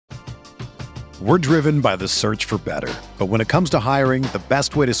We're driven by the search for better. But when it comes to hiring, the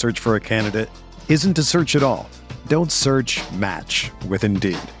best way to search for a candidate isn't to search at all. Don't search, match with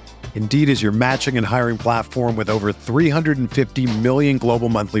Indeed. Indeed is your matching and hiring platform with over 350 million global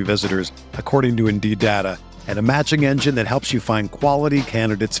monthly visitors, according to Indeed data, and a matching engine that helps you find quality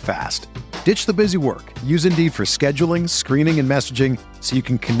candidates fast. Ditch the busy work. Use Indeed for scheduling, screening, and messaging so you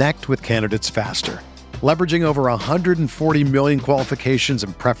can connect with candidates faster. Leveraging over 140 million qualifications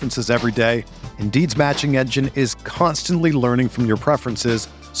and preferences every day, Indeed's matching engine is constantly learning from your preferences,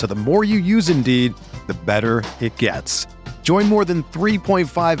 so the more you use Indeed, the better it gets. Join more than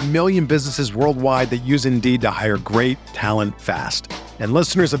 3.5 million businesses worldwide that use Indeed to hire great talent fast. And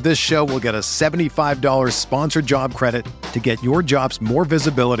listeners of this show will get a $75 sponsored job credit to get your jobs more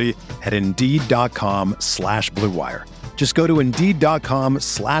visibility at Indeed.com/Blue Wire. Just go to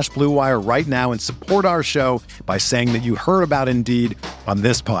Indeed.com/Blue Wire right now and support our show by saying that you heard about Indeed on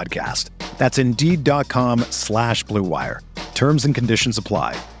this podcast. That's Indeed.com/Blue Wire. Terms and conditions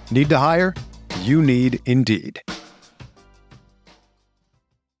apply. Need to hire? You need Indeed.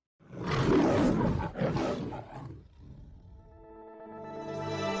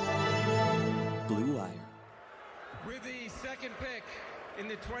 Blue Wire. With the second pick in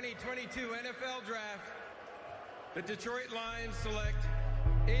the 2022 NFL Draft, the Detroit Lions select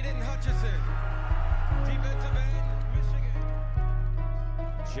Aiden Hutchinson, defensive end, Michigan.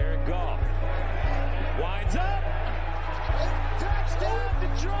 Jared Goff winds up. Touchdown,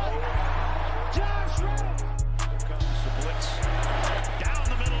 Detroit. Josh Reynolds. Here comes the blitz. Down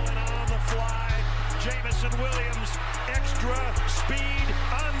the middle and on the fly. Jamison Williams, extra speed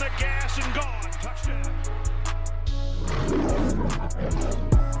on the gas and gone. Touchdown.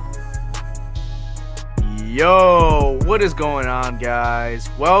 Yo, what is going on, guys?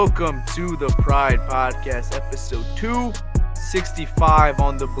 Welcome to the Pride Podcast, episode 265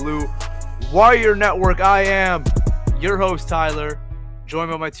 on the Blue Wire Network. I am your host, Tyler,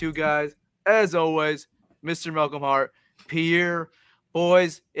 joined by my two guys, as always, Mr. Malcolm Hart, Pierre.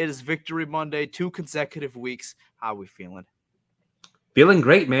 Boys, it is Victory Monday, 2 consecutive weeks. How are we feeling? Feeling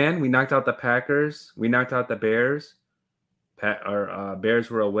great, man. We knocked out the Packers. We knocked out the Bears. Our Bears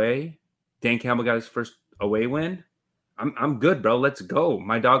were away. Dan Campbell got his first away win. I'm good, bro. Let's go.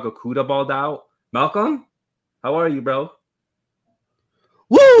 My dog Okuda balled out. Malcolm, how are you, bro?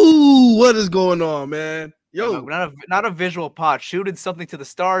 Woo! What is going on, man? Yo, not a visual pod. Shooting something to the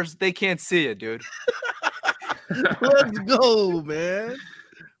stars. They can't see it, dude. let's go, man.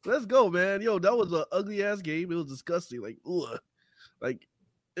 Let's go, man. Yo, that was an ugly ass game. It was disgusting. Like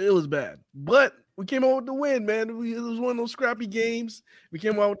it was bad. But we came out with the win, man. It was one of those scrappy games. We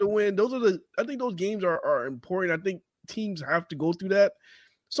came out with the win. I think those games are important. I think teams have to go through that.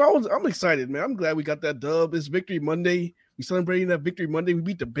 So I'm excited, man. I'm glad we got that dub. It's Victory Monday. We celebrating that Victory Monday. We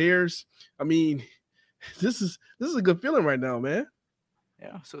beat the Bears. I mean, this is a good feeling right now, man.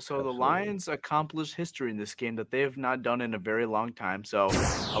 Yeah, so the Lions accomplished history in this game that they have not done in a very long time. So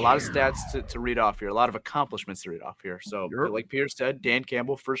a lot of stats to read off here, a lot of accomplishments to read off here. So like Pierre said, Dan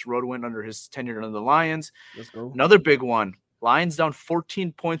Campbell, first road win under his tenure under the Lions. Let's go. Another big one. Lions down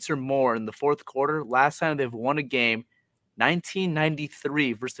 14 points or more in the fourth quarter. Last time they've won a game,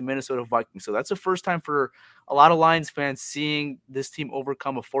 1993 versus the Minnesota Vikings. So that's the first time for a lot of Lions fans seeing this team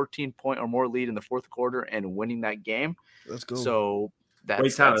overcome a 14-point or more lead in the fourth quarter and winning that game. Let's go. So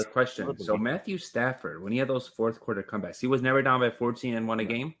wait, Tyler, question. So Matthew Stafford, when he had those fourth quarter comebacks, he was never down by 14 and won a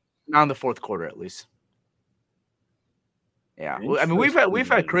game? Not in the fourth quarter, at least. Yeah. I mean, we've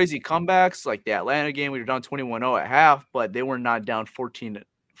had crazy comebacks like the Atlanta game. We were down 21-0 at half, but they were not down 14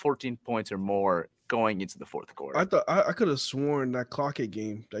 points or more going into the fourth quarter. I thought I could have sworn that Clockett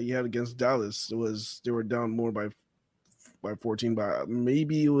game that you had against Dallas they were down more by 14, but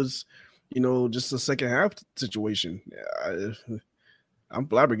maybe it was, just a second half situation. I'm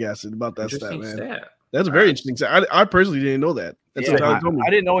flabbergasted about that stat, man. That's a very interesting stat. I personally didn't know that. I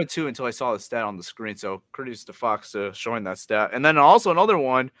didn't know it too until I saw the stat on the screen. So credits to Fox showing that stat. And then also another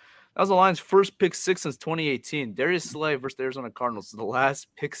one, that was the Lions' first pick six since 2018. Darius Slay versus the Arizona Cardinals, the last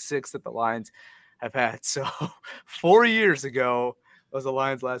pick six that the Lions have had. So 4 years ago was the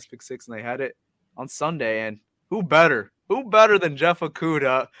Lions' last pick six, and they had it on Sunday. And who better than Jeff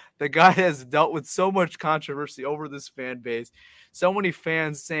Okudah? The guy has dealt with so much controversy over this fan base. So many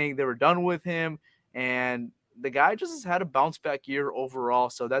fans saying they were done with him, and the guy just has had a bounce back year overall.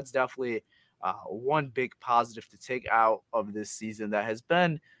 So that's definitely one big positive to take out of this season that has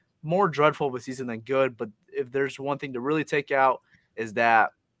been more dreadful of a season than good. But if there's one thing to really take out is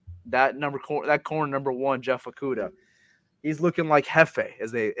that corner number one, Jeff Okudah, he's looking like Hefe,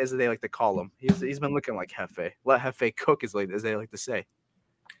 as they like to call him. He's been looking like Hefe. Let Hefe cook, as they like to say.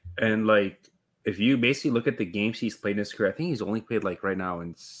 And if you basically look at the games he's played in his career, I think he's only played like right now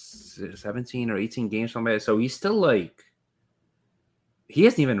in 17 or 18 games, something like that. So he's still like, he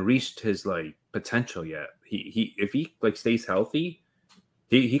hasn't even reached his like potential yet. He if he like stays healthy,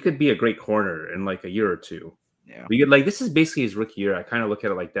 he could be a great corner in like a year or two. Yeah. We could, like, this is basically his rookie year. I kind of look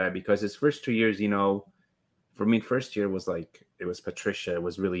at it like that because his first 2 years, for me, first year was like, it was Patricia. It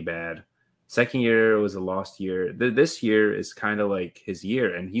was really bad. Second year was a lost year. This year is kind of like his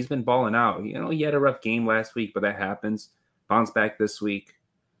year, and he's been balling out. He had a rough game last week, but that happens. Bounce back this week.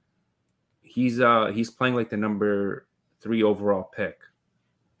 He's playing like the number 3 overall pick.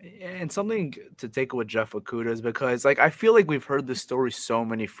 And something to take with Jeff Okudah is because, like, I feel like we've heard this story so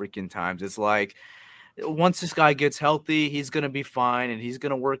many freaking times. It's like, once this guy gets healthy, he's going to be fine and he's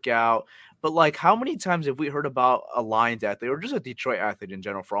going to work out. But, like, how many times have we heard about a Lions athlete or just a Detroit athlete in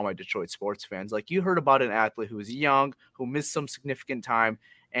general for all my Detroit sports fans? Like, you heard about an athlete who was young, who missed some significant time,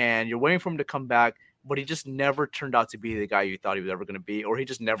 and you're waiting for him to come back, but he just never turned out to be the guy you thought he was ever going to be, or he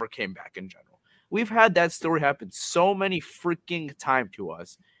just never came back in general. We've had that story happen so many freaking times to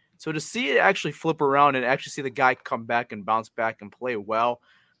us. So to see it actually flip around and actually see the guy come back and bounce back and play well,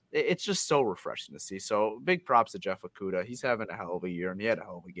 it's just so refreshing to see. So big props to Jeff Okudah. He's having a hell of a year, and he had a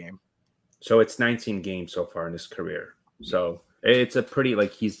hell of a game. So it's 19 games so far in his career. So it's a pretty,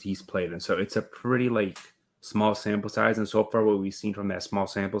 like, he's played. And so it's a pretty, like, small sample size. And so far what we've seen from that small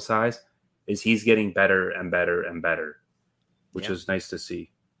sample size is he's getting better and better and better, which is nice to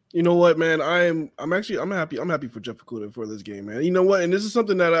see. You know what, man? I'm happy. I'm happy for Jeff Okudah for this game, man. You know what? And this is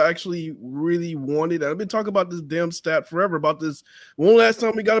something that I actually really wanted. I've been talking about this damn stat forever about this. When last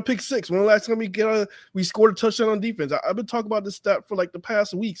time we got a pick six? When last time we scored a touchdown on defense? I've been talking about this stat for like the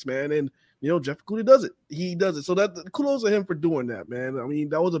past weeks, man. And Jeff Okudah does it. He does it. So that kudos to him for doing that, man. I mean,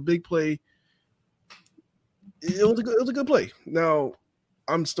 that was a big play. It was a good play. Now,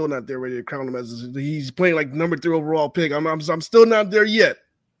 I'm still not there ready to crown him as he's playing like number 3 overall pick. I'm still not there yet.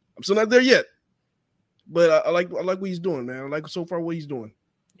 I'm still not there yet, but I like what he's doing, man. I like so far what he's doing.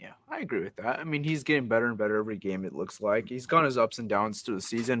 Yeah, I agree with that. I mean, he's getting better and better every game, it looks like. He's gone his ups and downs through the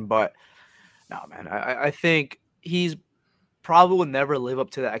season, but no, man, I think he's probably will never live up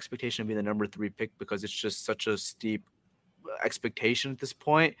to the expectation of being the number 3 pick because it's just such a steep expectation at this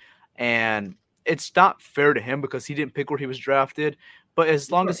point. And it's not fair to him because he didn't pick where he was drafted. But as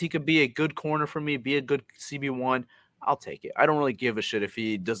long as he could be a good corner for me, be a good CB1, I'll take it. I don't really give a shit if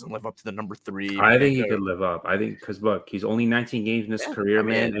he doesn't live up to the number 3. I think he could live up. I think because look, he's only 19 games in his career,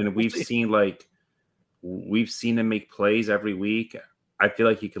 man, and we've seen him make plays every week. I feel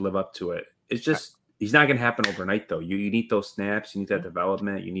like he could live up to it. It's just he's not going to happen overnight, though. You need those snaps. You need that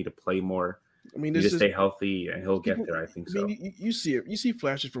development. You need to play more. I mean, you need to stay healthy, and he'll get there. I think so. You see it. You see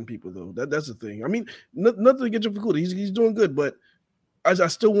flashes from people, though. That's the thing. I mean, nothing against Jeff Okudah. He's doing good, but I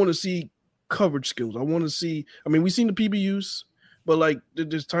still want to see coverage skills. I want to see. I mean, we've seen the PBUs, but like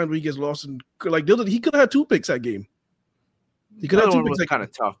there's times where he gets lost and like he could have had 2 picks that game. He could have 2 picks. Kind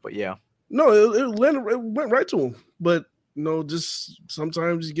of tough, but yeah. No, it went right to him. But just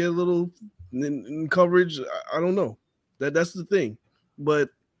sometimes you get a little in coverage. I don't know. That's the thing. But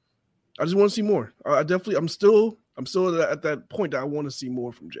I just want to see more. I'm still at that point that I want to see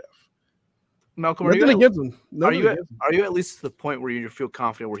more from Jeff. Malcolm, are you at least to the point where you feel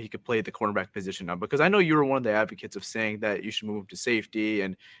confident where he could play the cornerback position now? Because I know you were one of the advocates of saying that you should move him to safety,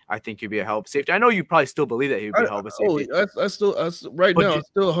 and I think he'd be a help safety. I know you probably still believe that he would be a help safety. I still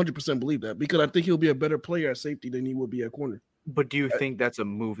 100% believe that because I think he'll be a better player at safety than he would be at corner. But do you think that's a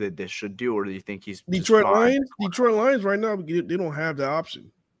move that this should do, or do you think he's Detroit Lions right now? They don't have the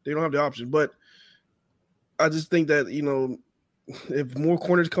option. They don't have the option. But I just think that if more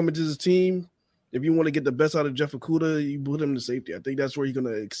corners come into this team. If you want to get the best out of Jeff Okudah, you put him to safety. I think that's where he's going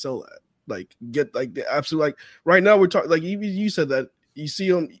to excel at. Like, get like the absolute, like right now we're talking, like you said that you see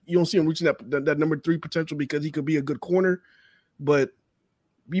him, you don't see him reaching that number 3 potential because he could be a good corner, but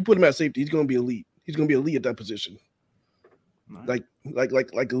if you put him at safety, he's going to be elite. He's going to be elite at that position. Right.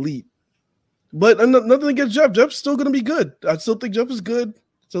 Like elite. But nothing against Jeff. Jeff's still going to be good. I still think Jeff is good.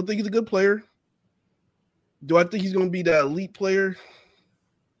 Still think he's a good player. Do I think he's going to be that elite player?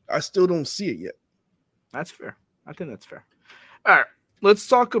 I still don't see it yet. That's fair. I think that's fair. All right, let's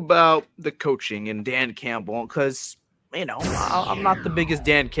talk about the coaching and Dan Campbell because, I'm not the biggest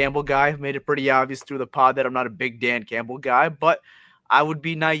Dan Campbell guy. I've made it pretty obvious through the pod that I'm not a big Dan Campbell guy, but I would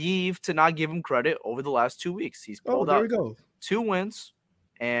be naive to not give him credit over the last 2 weeks. He's pulled out 2 wins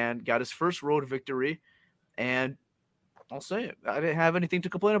and got his first road victory, and I'll say it. I didn't have anything to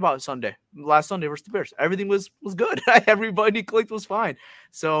complain about last Sunday versus the Bears. Everything was good. Everybody clicked was fine.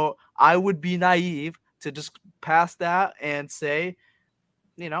 So I would be naive to just pass that and say,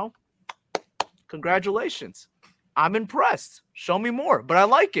 Congratulations. I'm impressed. Show me more, but I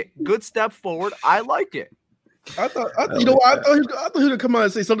like it. Good step forward. I like it. I thought he would come out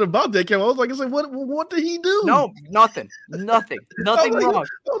and say something about that. I was like, what did he do? No, nothing wrong. I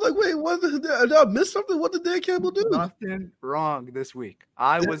was like, wait, what? Did I miss something? What did Dan Campbell do? Nothing wrong this week.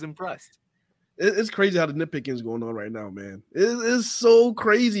 I was impressed. It's crazy how the nitpicking is going on right now, man. It is so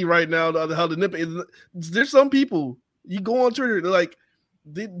crazy right now how the nitpicking. There's some people, you go on Twitter, they're like,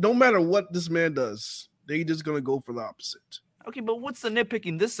 no matter what this man does, they just gonna go for the opposite. Okay, but what's the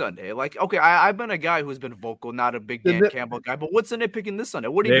nitpicking this Sunday? Like, okay, I've been a guy who's been vocal, not a big Dan Campbell guy, but what's the nitpicking this Sunday?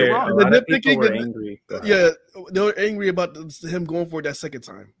 What did he do wrong? The nitpicking, angry. Yeah, they were angry about him going for it that second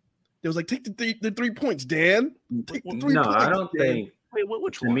time. They was like, take the 3 points, Dan. Take the 3 points. No, I don't think. Wait,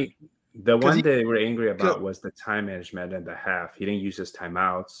 which one? Me, the one they were angry about was the time management in the half. He didn't use his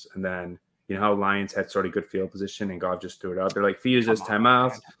timeouts, and then you know how Lions had sort of good field position, and God just threw it out. They're like, if he uses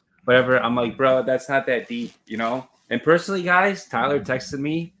timeouts, whatever. I'm like, bro, that's not that deep, you know. And personally, guys, Tyler texted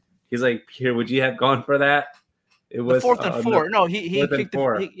me. He's like, "Here, would you have gone for that?" It was 4th and 4. No, he kicked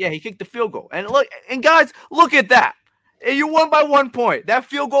he kicked the field goal. And look, and guys, look at that. And you won by 1 point. That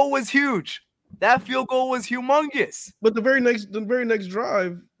field goal was huge. That field goal was humongous. But the very next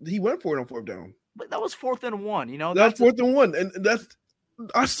drive, he went for it on 4th down. But that was 4th and 1. You know, that's 4th and 1, and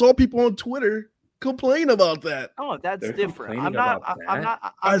I saw people on Twitter complain about that. Oh, that's They're different.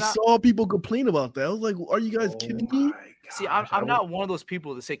 I saw people complain about that. I was like, are you guys kidding me? See, I'm not one of those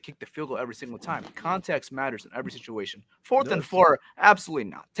people that say kick the field goal every single time. Context matters in every situation. 4th and 4, absolutely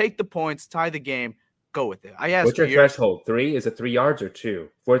not. Take the points, tie the game, go with it. I asked. What's your threshold? 3? Is it 3 yards or 2?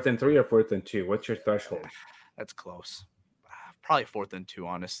 4th and 3 or 4th and 2? What's your threshold? That's close. Probably 4th and 2,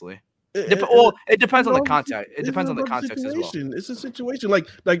 honestly. It depends on the context. It depends on the context as well. It's a situation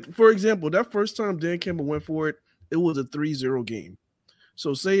like for example, that first time Dan Campbell went for it, it was a 3-0 game.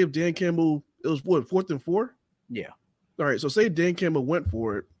 So say if Dan Campbell, it was what, 4th and 4? Yeah. All right. So say Dan Campbell went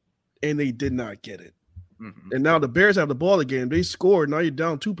for it, and they did not get it, Mm-hmm. and now the Bears have the ball again. They scored. Now you're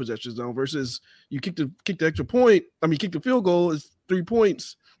down 2 possessions now. Versus you kick the extra point. I mean, kick the field goal is 3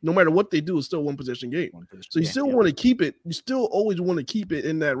 points. No matter what they do, it's still 1 possession game. So you still want to keep it. You still always want to keep it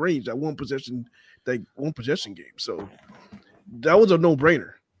in that range, that 1 possession game. So that was a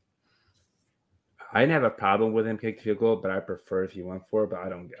no-brainer. I didn't have a problem with him kicking the field goal, but I prefer if he went for it.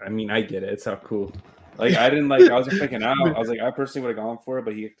 But I mean, I get it. It's not cool. Like, I didn't like, I was freaking out. I was like, I personally would have gone for it,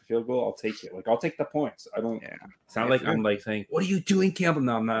 but he kicked the field goal. I'll take it. Like, I'll take the points. I don't, it's not like I'm like saying, what are you doing, Campbell?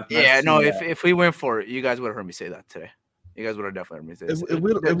 No, I'm not. Yeah, no, if we went for it, you guys would have heard me say that today. You guys would have definitely heard me say that. If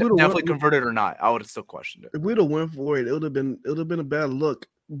we'd definitely converted or not, I would have still questioned it. If we'd have went for it, it would have been a bad look.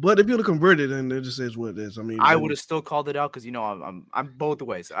 But if you'd have converted, then it just is what it is. I mean, I would have still called it out because I'm both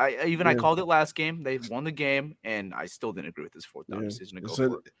ways. I called it last game. They won the game, and I still didn't agree with this 4th down decision to go for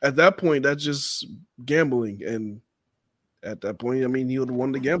it. At that point, that's just gambling, and at that point, I mean, he would have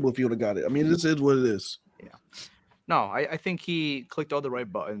won the gamble if he would have got it. I mean, this is what it is. Yeah. No, I think he clicked all the right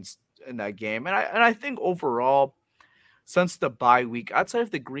buttons in that game, and I think overall, since the bye week, outside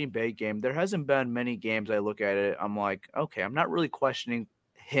of the Green Bay game, there hasn't been many games I look at it. I'm like, okay, I'm not really questioning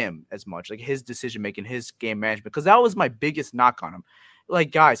him as much, like his decision making, his game management, because that was my biggest knock on him.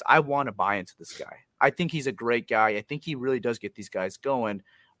 Like, guys, I want to buy into this guy. I think he's a great guy. I think he really does get these guys going.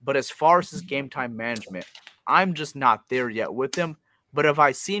 But as far as his game time management, I'm just not there yet with him. But have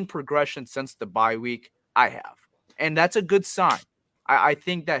I seen progression since the bye week? I have. And that's a good sign. I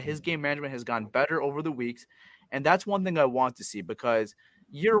think that his game management has gone better over the weeks. And that's one thing I want to see, because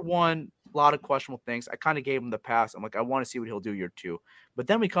year 1, a lot of questionable things. I kind of gave him the pass. I'm like, I want to see what he'll do year 2. But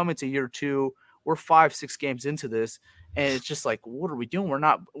then we come into year 2, we're 5-6 games into this, and it's just like, what are we doing?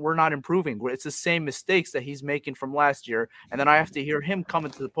 We're not improving. It's the same mistakes that he's making from last year. And then I have to hear him come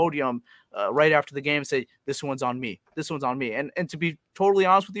into the podium right after the game and say, this one's on me. This one's on me. And to be totally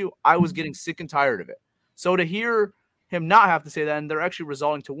honest with you, I was getting sick and tired of it. So to hear him not have to say that, and they're actually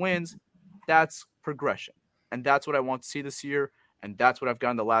resulting to wins, that's progression. And that's what I want to see this year. And that's what I've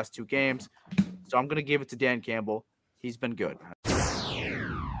gotten the last 2 games. So I'm going to give it to Dan Campbell. He's been good.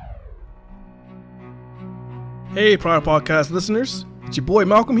 Hey, Prior Podcast listeners. It's your boy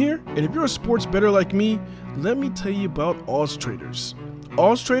Malcolm here. And if you're a sports bettor like me, let me tell you about Odds Traders.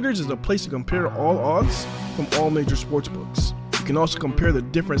 Odds Traders is a place to compare all odds from all major sports books. You can also compare the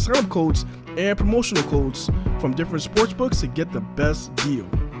different sign-up codes and promotional codes from different sports books to get the best deal.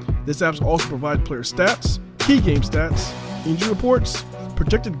 This app also provides player stats, key game stats, injury reports,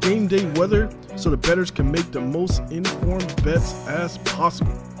 projected game day weather, so the bettors can make the most informed bets as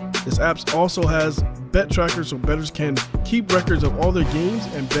possible. This app also has bet trackers so bettors can keep records of all their games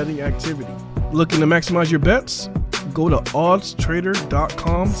and betting activity. Looking to maximize your bets? go to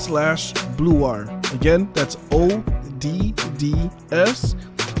oddstrader.com/bluewire. Again, that's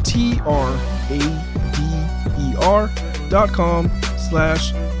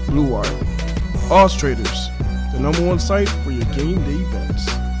oddstrader.com/bluewire. Odds Traders, the #1 site for your game day bets.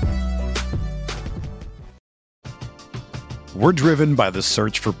 We're driven by the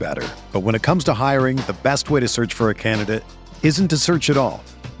search for better. But when it comes to hiring, the best way to search for a candidate isn't to search at all.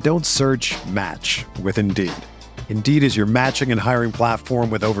 Don't search, match with Indeed. Indeed is your matching and hiring platform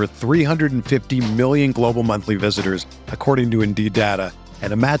with over 350 million global monthly visitors, according to Indeed data,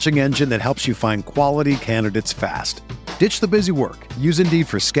 and a matching engine that helps you find quality candidates fast. Ditch the busy work. Use Indeed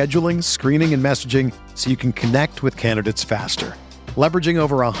for scheduling, screening, and messaging so you can connect with candidates faster. Leveraging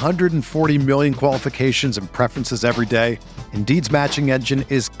over 140 million qualifications and preferences every day, Indeed's matching engine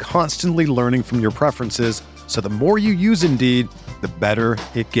is constantly learning from your preferences, so the more you use Indeed, the better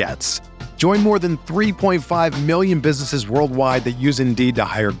it gets. Join more than 3.5 million businesses worldwide that use Indeed to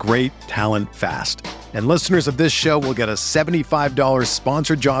hire great talent fast. And listeners of this show will get a $75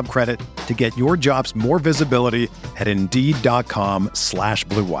 sponsored job credit to get your jobs more visibility at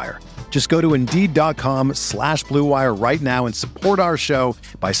Indeed.com/Blue Wire. Just go to Indeed.com/Blue Wire right now and support our show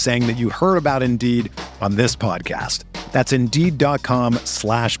by saying that you heard about Indeed on this podcast. That's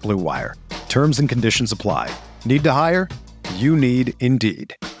Indeed.com/Blue Wire. Terms and conditions apply. Need to hire? You need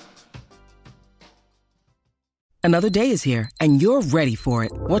Indeed. Another day is here, and you're ready for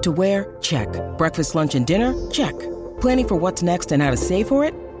it. What to wear? Check. Breakfast, lunch, and dinner? Check. Planning for what's next and how to save for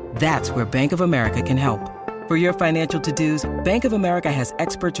it? That's where Bank of America can help. For your financial to-dos, Bank of America has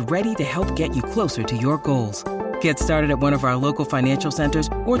experts ready to help get you closer to your goals. Get started at one of our local financial centers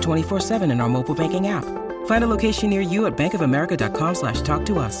or 24/7 in our mobile banking app. Find a location near you at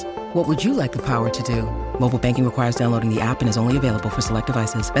bankofamerica.com/talktous. What would you like the power to do? Mobile banking requires downloading the app and is only available for select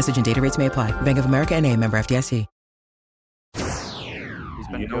devices. Message and data rates may apply. Bank of America NA, member FDIC.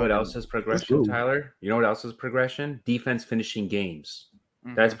 You know what else is progression, Tyler? You know what else is progression? Defense finishing games.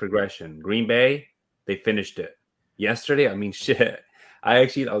 That's progression. Green Bay, they finished it. Yesterday, I mean, shit. I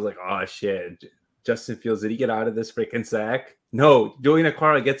was like, oh, shit. Justin Fields, did he get out of this freaking sack? No, Julian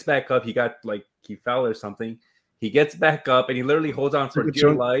Okwara gets back up. He fell or something. He gets back up, and he literally holds on for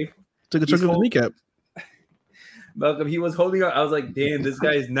dear life. Took a chunk of his kneecap. Malcolm, he was holding on. I was like, damn, this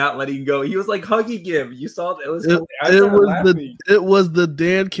guy is not letting go. He was like hugging him. You saw it. It was the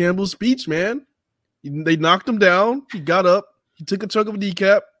Dan Campbell speech, man. They knocked him down. He got up. He took a chunk of a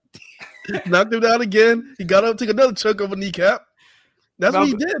kneecap. Knocked him down again. He got up, took another chunk of a kneecap. That's what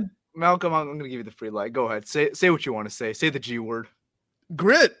he did. Malcolm, I'm going to give you the free light. Go ahead. Say what you want to say. Say the G word.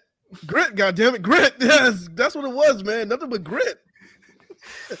 Grit. Grit, goddammit. Grit. Yes, that's what it was, man. Nothing but grit.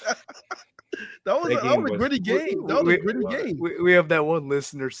 That was a gritty game. That was a gritty game. We have that one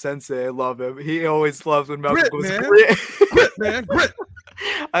listener, Sensei. I love him. He always loves when Malcolm goes man. grit. Grit, man. Grit.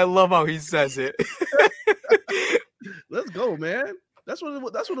 I love how he says it. Let's go, man. That's what it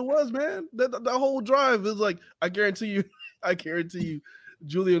was, man. That whole drive is like, I guarantee you,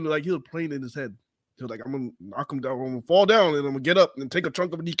 Julian, like, he was playing in his head. He was like, I'm gonna knock him down, I'm gonna fall down, and I'm gonna get up and take a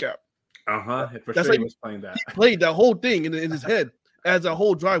chunk of a kneecap. For sure, he was playing that. He played that whole thing in his head as the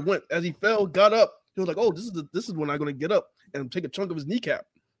whole drive went. As he fell, got up, he was like, "Oh, this is when I'm gonna get up and take a chunk of his kneecap."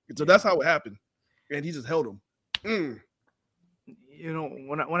 And so that's how it happened, and he just held him. You know,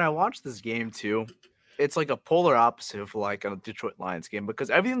 when I watch this game too, it's like a polar opposite of like a Detroit Lions game,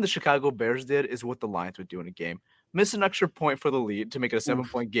 because everything the Chicago Bears did is what the Lions would do in a game. Miss an extra point for the lead to make it a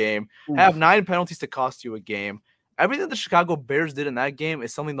 7-point game. Have 9 penalties to cost you a game. Everything the Chicago Bears did in that game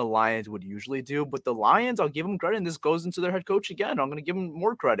is something the Lions would usually do. But the Lions, I'll give them credit, and this goes into their head coach again. I'm going to give him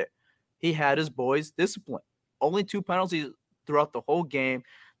more credit. He had his boys disciplined. Only 2 penalties throughout the whole game.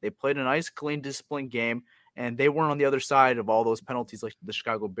 They played a nice, clean, disciplined game, and they weren't on the other side of all those penalties like the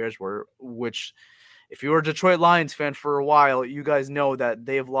Chicago Bears were, which, if you were a Detroit Lions fan for a while, you guys know that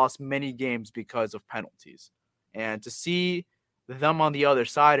they have lost many games because of penalties. And to see them on the other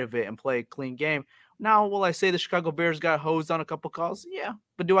side of it and play a clean game. Now, will I say the Chicago Bears got hosed on a couple calls? Yeah.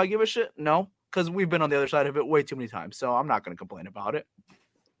 But do I give a shit? No, because we've been on the other side of it way too many times. So I'm not going to complain about it.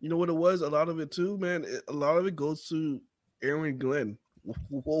 You know what it was? A lot of it too, man. A lot of it goes to Aaron Glenn.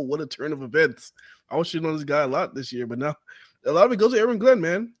 Whoa, what a turn of events. I was shitting on this guy a lot this year, but now a lot of it goes to Aaron Glenn,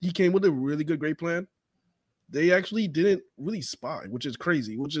 man. He came with a really good, great plan. They actually didn't really spy, which is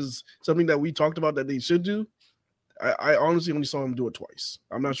crazy, which is something that we talked about that they should do. I honestly only saw him do it twice.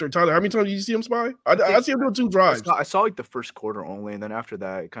 I'm not sure. Tyler, how many times did you see him spy? I see him do 2 drives. I saw like the first quarter only, and then after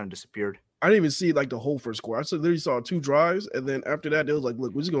that, it kind of disappeared. I didn't even see like the whole first quarter. I literally saw 2 drives, and then after that, they was like,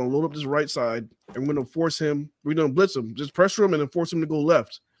 look, we're just going to load up this right side, and we're going to force him. We're going to blitz him, just pressure him, and then force him to go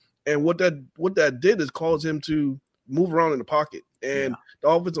left. And what that did is cause him to move around in the pocket. And the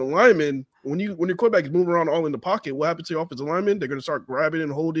offensive lineman, when your quarterback is moving around all in the pocket, what happens to your offensive lineman? They're going to start grabbing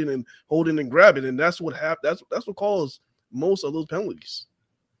and holding and grabbing, and that's what that's what caused most of those penalties.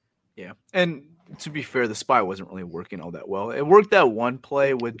 Yeah, and to be fair, the spy wasn't really working all that well. It worked that one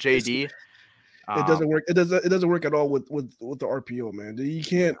play with JD. It doesn't work. It doesn't work at all with the RPO, man.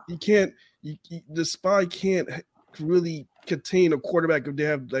 The spy can't really contain a quarterback if they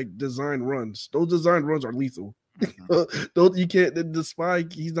have like design runs. Those design runs are lethal. You can't. The spy,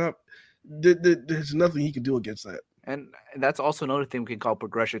 he's not. There's nothing he can do against that. And that's also another thing we can call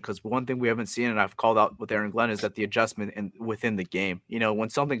progression, because one thing we haven't seen, and I've called out with Aaron Glenn, is that the adjustment within the game. You know, when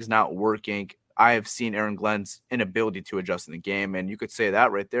something's not working, I have seen Aaron Glenn's inability to adjust in the game, and you could say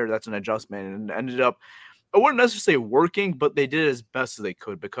that right there. That's an adjustment, and ended up, I wouldn't necessarily say working, but they did as best as they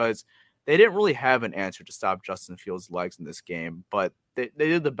could, because they didn't really have an answer to stop Justin Fields' legs in this game, but they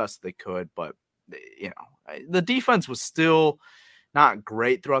did the best they could. But the defense was still not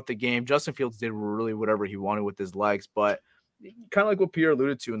great throughout the game. Justin Fields did really whatever he wanted with his legs, but kind of like what Pierre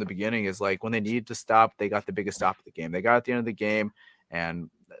alluded to in the beginning is like when they needed to stop, they got the biggest stop of the game. They got at the end of the game, and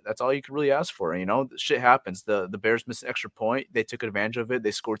that's all you could really ask for. You know, shit happens. The Bears missed an extra point. They took advantage of it.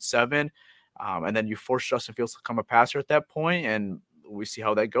 They scored 7, and then you force Justin Fields to become a passer at that point, and we see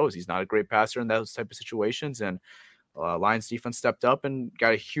how that goes. He's not a great passer in those type of situations, and Lions defense stepped up and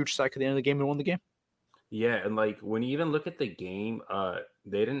got a huge sack at the end of the game and won the game. Yeah, and like when you even look at the game,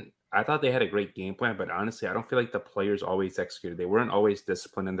 I thought they had a great game plan, but honestly, I don't feel like the players always executed. They weren't always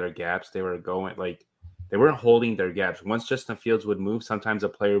disciplined in their gaps. They weren't holding their gaps. Once Justin Fields would move, sometimes a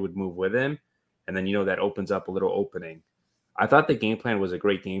player would move with him, and then that opens up a little opening. I thought the game plan was a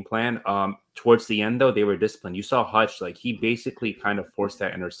great game plan. Towards the end, though, they were disciplined. You saw Hutch, like he basically kind of forced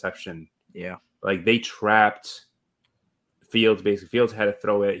that interception. Yeah, like they trapped Fields. Basically, Fields had to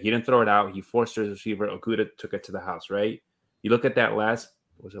throw it. He didn't throw it out. He forced his receiver. Okuda took it to the house. Right. You look at that was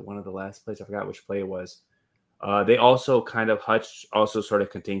it one of the last plays? I forgot which play it was. They also Hutch also sort of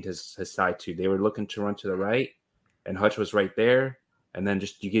contained his side too. They were looking to run to the right, and Hutch was right there. And then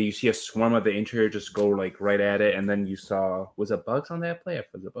just you see a swarm of the interior just go like right at it. And then you saw, was it Bugs on that play?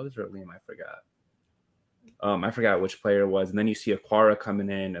 Was it Bugs or Liam? I forgot. I forgot which player it was. And then you see Aquara coming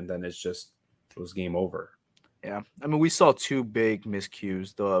in, and then it was game over. Yeah. I mean, we saw 2 big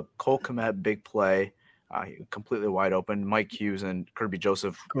miscues. The Cole Kmet big play, completely wide open. Mike Hughes and Kirby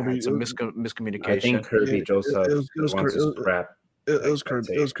Joseph had some miscommunication. I think Kirby Joseph It was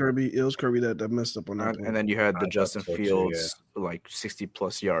Kirby that messed up on that point. And then you had the Justin Fields like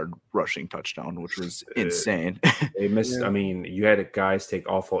 60+ yard rushing touchdown, which was insane. They missed. Yeah. I mean, you had guys take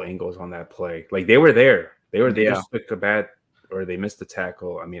awful angles on that play. Like they were there. They just took a bad, or they missed the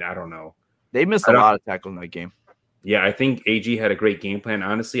tackle. I mean, I don't know. They missed a lot of tackles in that game. Yeah, I think AG had a great game plan.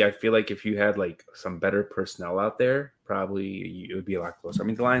 Honestly, I feel like if you had like some better personnel out there, probably it would be a lot closer. I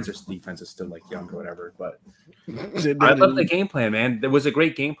mean, the Lions' defense is still like young or whatever, but I love the game plan, man. There was a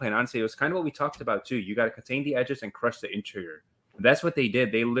great game plan. Honestly, it was kind of what we talked about too. You got to contain the edges and crush the interior. That's what they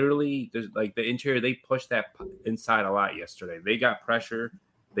did. They literally, like the interior, they pushed that inside a lot yesterday. They got pressure.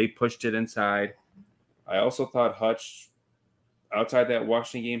 They pushed it inside. I also thought Hutch, outside that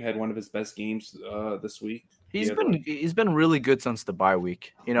Washington game, had one of his best games this week. He's been really good since the bye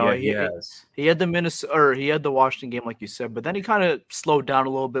week. You know, yeah, he had the Washington game, like you said, but then he kind of slowed down a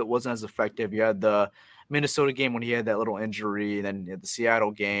little bit, wasn't as effective. You had the Minnesota game when he had that little injury, then you had the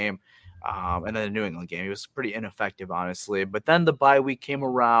Seattle game, and then the New England game. He was pretty ineffective, honestly. But then the bye week came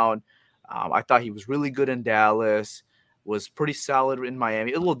around. I thought he was really good in Dallas, was pretty solid in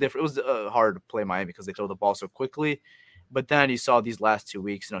Miami. A little different. It was hard to play Miami because they throw the ball so quickly. But then you saw these last 2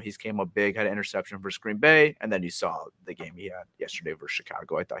 weeks, he's came up big, had an interception versus Green Bay, and then you saw the game he had yesterday versus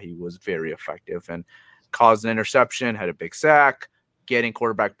Chicago. I thought he was very effective and caused an interception, had a big sack, getting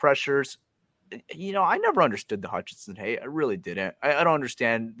quarterback pressures. I never understood the Hutchinson hate. I really didn't. I don't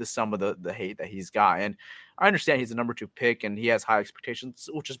understand some of the hate that he's got. And I understand he's the number 2 pick and he has high expectations,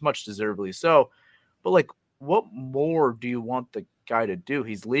 which is much deservedly so. But, like, what more do you want the guy to do?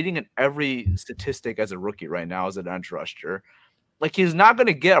 He's leading in every statistic as a rookie right now as an edge rusher. Like, he's not going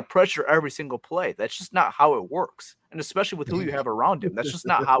to get a pressure every single play. That's just not how it works. And especially with who you have around him, that's just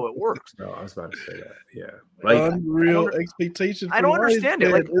not how it works. No, I was about to say that. Yeah, like unreal expectations. I don't understand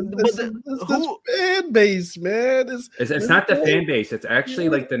it. Like, this fan base, man. It's not the fan base. It's actually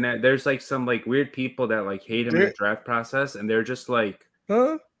like there's like some like weird people that like hate him in the draft process, and they're just like,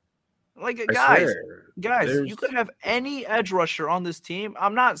 huh? Like, guys, you could have any edge rusher on this team.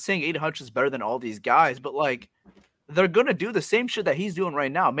 I'm not saying Aiden Hutch is better than all these guys, but like, they're going to do the same shit that he's doing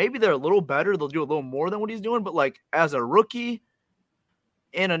right now. Maybe they're a little better. They'll do a little more than what he's doing. But like, as a rookie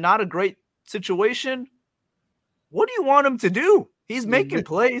in a not a great situation, What do you want him to do? He's making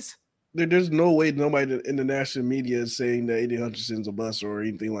plays. There's no way nobody in the national media is saying that Aiden Hutchinson's a bust or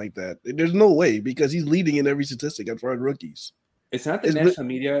anything like that. There's no way because he's leading in every statistic as far as rookies. It's not the national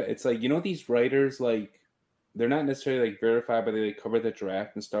media. It's like, these writers, like, they're not necessarily like verified, but they like, cover the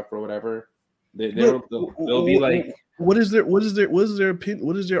draft and stuff or whatever. They'll be like, what is their opinion?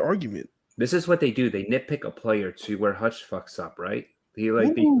 What is their argument? This is what they do. They nitpick a player to where Hutch fucks up, right? They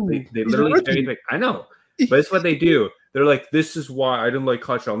literally cherry pick. I know, but it's what they do. They're like, this is why I didn't like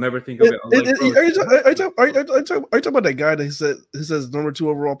Hutch. I'll never think of it. Are you talking about that guy that says number 2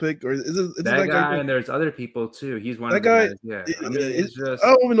 overall pick, or is that guy? And there's other people too. He's one of the guys. Yeah, I don't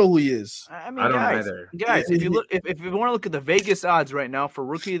even know who he is. I don't either. Guys, if you want to look at the Vegas odds right now for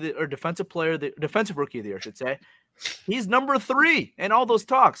defensive rookie of the year, I should say, he's number 3 in all those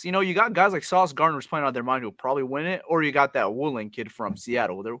talks. You got guys like Sauce Gardner's playing out of their mind who'll probably win it, or you got that Woolen kid from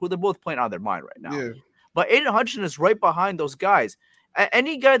Seattle who they're both playing out of their mind right now. Yeah. But Aiden Hutchinson is right behind those guys.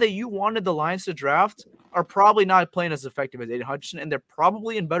 Any guy that you wanted the Lions to draft are probably not playing as effective as Aiden Hutchinson, and they're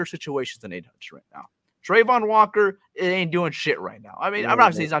probably in better situations than Aiden Hutchinson right now. Trayvon Walker ain't doing shit right now. I mean, I'm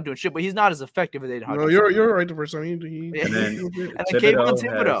not saying he's not doing shit, but he's not as effective as Aiden Hutchinson. No, you're right the first time. And then Kayvon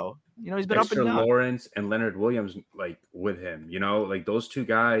Thibodeau. He's been up and down. Lawrence and Leonard Williams, like, with him. Like, those two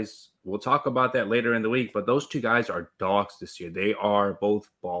guys, we'll talk about that later in the week, but those two guys are dogs this year. They are both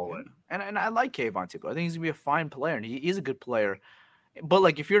balling. And I like Kayvon Thibodeau. I think he's going to be a fine player, and he's a good player. But,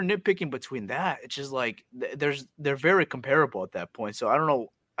 like, if you're nitpicking between that, it's just, like, they're very comparable at that point. So, I don't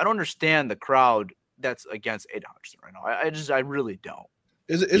know. I don't understand the crowd that's against Aiden Hutchinson right now. I really don't.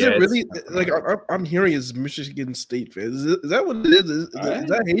 Is it really like I'm hearing is Michigan State fans? Is that what it is? Is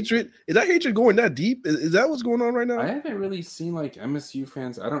that hatred? Is that hatred going that deep? Is that what's going on right now? I haven't really seen like MSU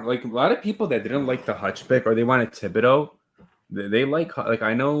fans. I don't like a lot of people that didn't like the Hutch pick or they wanted Thibodeau. They like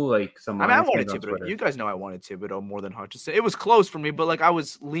I know like some. I wanted Thibodeau. You guys know I wanted Thibodeau more than Hutchinson. It was close for me, but like I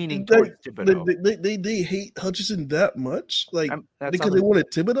was leaning towards Thibodeau. They hate Hutchinson that much, like because they wanted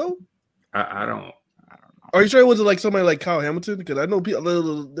Thibodeau. I don't. Are you sure it wasn't like somebody like Kyle Hamilton? Because I know people there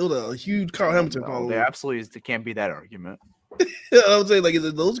was a huge Kyle Hamilton following. They absolutely can't be that argument. I would say, like, is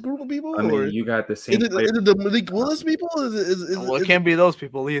it those group of people? I mean, you got the same. Is it the Malik Willis people? It can't be those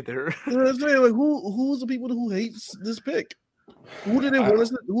people either. You know what I'm saying? Like, who's the people who hates this pick? Who did they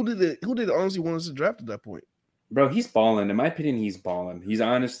honestly want us to draft at that point? Bro, he's balling. In my opinion, he's balling. He's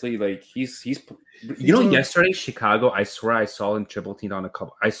honestly like he's. Yesterday Chicago, I swear I saw him triple teamed on a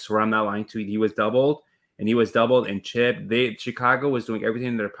couple. I swear I'm not lying to you. He was doubled. And he was doubled and chipped. Chicago was doing everything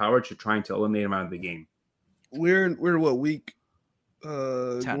in their power to trying to eliminate him out of the game. We're what week?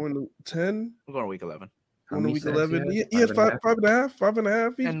 10. Going to 10. We're going to week 11. Going to week 11. He had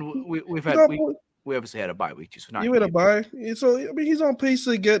 5.5. And we obviously had a bye week too. So not you had a bye. So I mean, he's on pace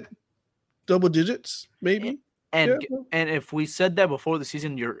to get double digits, maybe. And if we said that before the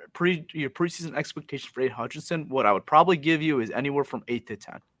season, your preseason expectation for Aiden Hutchinson, what I would probably give you is anywhere from 8 to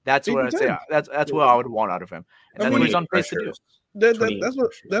 10. That's what I'd say. That's what I would want out of him. And that's what he's on pace to do.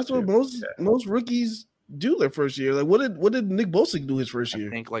 That's what most rookies do their first year. Like what did Nick Bosa do his first year? I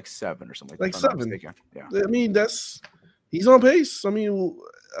think like 7 or something like that. 7. Yeah. I mean he's on pace. I mean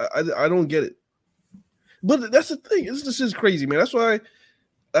I don't get it. But that's the thing. This is crazy, man. That's why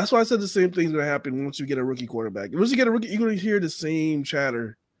I said the same thing's gonna happen once you get a rookie quarterback. Once you get a rookie, you're gonna hear the same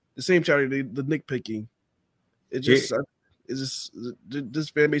chatter, the Nick picking. This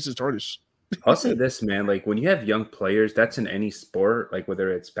fan base is tarnished. I'll say this, man. Like when you have young players, that's in any sport, like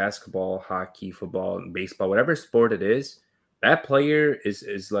whether it's basketball, hockey, football, baseball, whatever sport it is, that player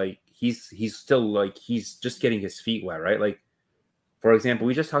is like he's still like he's just getting his feet wet, right? Like for example,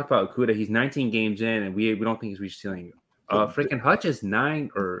 we just talked about Okudah. He's 19 games in, and we don't think he's reached ceiling. Freaking Hutch is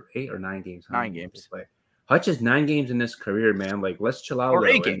 9 or 8 or 9 games. 9 games. Hutch is 9 games in this career, man. Like, let's chill out. Or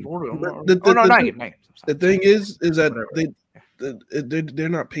 8 games. 9 games. The thing is that they're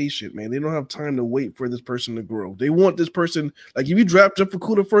not patient, man. They don't have time to wait for this person to grow. They want this person, like if you draft Jeff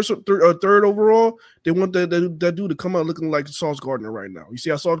Okudah first or third overall, they want that dude to come out looking like Sauce Gardner right now. You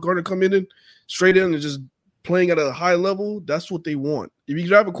see how Sauce Gardner come in straight in and just playing at a high level? That's what they want. If you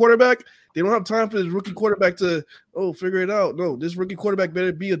draft a quarterback, they don't have time for this rookie quarterback to figure it out. No, this rookie quarterback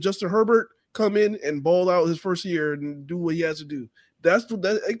better be a Justin Herbert, come in and ball out his first year and do what he has to do.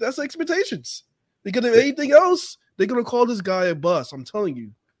 That's expectations. Because if anything else, they're gonna call this guy a bust. I'm telling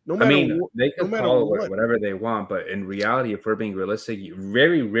you. They can call it whatever they want, but in reality, if we're being realistic,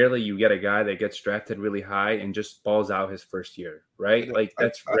 very rarely you get a guy that gets drafted really high and just balls out his first year, right? Like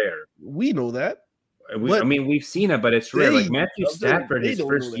that's rare. We know that. We've seen it, but it's rare. Like Matthew Stafford, his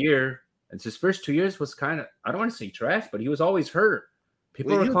first year, it's his first 2 years was kind of, I don't want to say trash, but he was always hurt.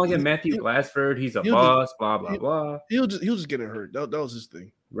 People are calling him Matthew Glassford. He's a boss. Blah blah blah. He was just getting hurt. That was his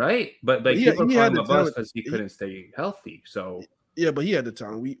thing. Right, but people are calling him a boss because he couldn't stay healthy. So yeah, but he had the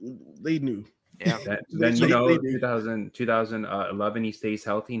talent. They knew. Yeah. Then 2011, he stays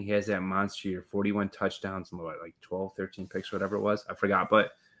healthy and he has that monster year, 41 touchdowns and like 12, 13 picks, whatever it was. I forgot,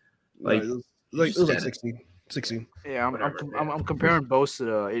 but like it was like 16. Yeah, I'm comparing Bosa to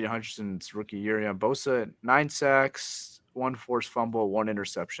Aiden Hutchinson's rookie year. Yeah, Bosa 9 sacks, 1 forced fumble, 1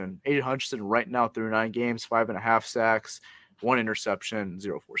 interception. Aiden Hutchinson right now through 9 games, 5.5 sacks, 1 interception,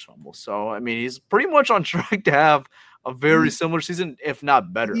 0 forced fumbles. So I mean, he's pretty much on track to have a very similar season, if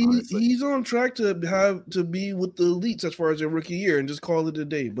not better. He's on track to be with the elites as far as their rookie year and just call it a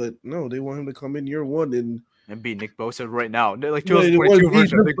day. But no, they want him to come in year 1 and beat Nick Bosa right now. Like 2022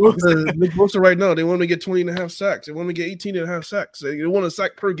 version of Nick Bosa right now. They want him to get 20.5 sacks. They want him to get 18.5 sacks. They want a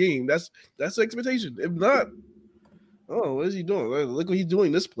sack per game. That's the expectation. If not, what is he doing? Look what he's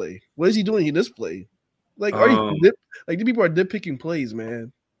doing this play. What is he doing in this play? Like, the people are nitpicking plays,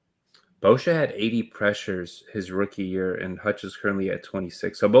 man. Bosa had 80 pressures his rookie year, and Hutch is currently at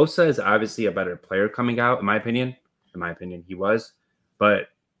 26. So Bosa is obviously a better player coming out, in my opinion. In my opinion, he was. But,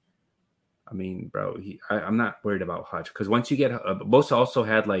 I mean, bro, I'm not worried about Hutch. Because once you get Bosa also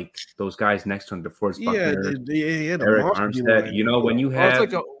had, like, those guys next to him, DeForest Buckner, Eric Armstead. You know, when you have...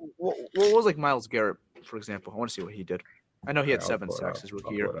 what was like Myles Garrett, for example? I want to see what he did. I know he had 7 sacks his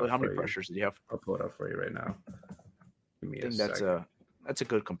rookie year, but how many pressures did he have? I'll pull it up for you right now. Give me a second. That's a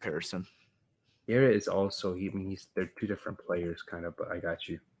good comparison. Garrett is also they're 2 different players, kind of, but I got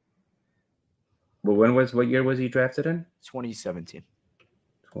you. But what year was he drafted in? 2017.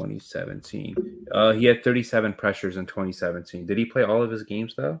 2017. He had 37 pressures in 2017. Did he play all of his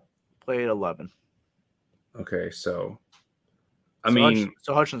games though? Played 11. Okay, so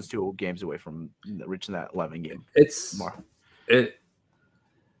Hutchinson's 2 games away from reaching that 11 game.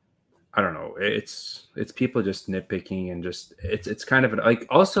 I don't know. It's people just nitpicking and just it's kind of like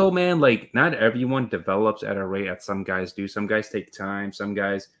also, man, like not everyone develops at a rate that some guys do. Some guys take time. Some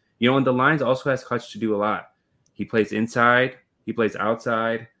guys, and the Lions also has Hutch to do a lot. He plays inside. He plays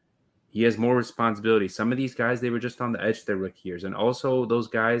outside. He has more responsibility. Some of these guys, they were just on the edge of their rookie years. And also those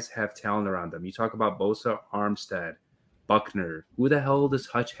guys have talent around them. You talk about Bosa, Armstead, Buckner. Who the hell does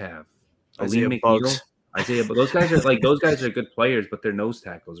Hutch have? Isaiah McNeil? Isaiah, but those guys are good players, but they're nose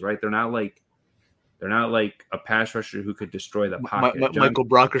tackles, right? They're not like a pass rusher who could destroy the pocket. Michael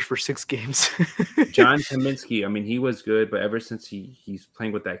Brockers for 6 games. John Kaminsky, I mean, he was good, but ever since he's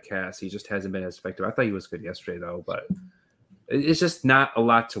playing with that cast, he just hasn't been as effective. I thought he was good yesterday though, but it's just not a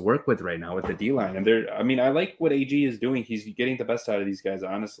lot to work with right now with the D-line. And I like what AG is doing. He's getting the best out of these guys,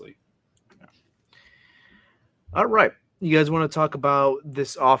 honestly. All right. You guys want to talk about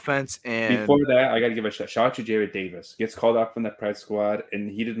this offense? And before that, I got to give a shout out to Jared Davis. Gets called up from the practice squad, and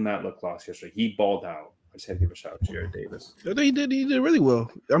he did not look lost yesterday. He balled out. I just had to give a shout out to Jared Davis. I think he did really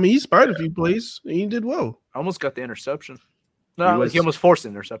well. I mean, he spied a few plays, and he did well. Almost got the interception. No, he almost forced the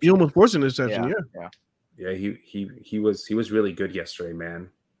interception. He almost forced an interception. Yeah. He was really good yesterday,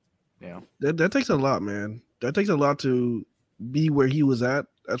 man. Yeah, that takes a lot, man. That takes a lot to be where he was at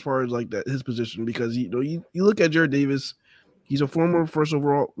as far as like that his position, because you look at Jared Davis, he's a former first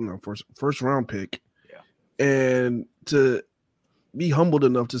round pick, and to be humbled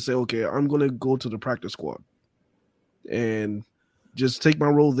enough to say, okay, I'm going to go to the practice squad and just take my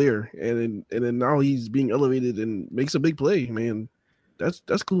role there, and then now he's being elevated and makes a big play, man.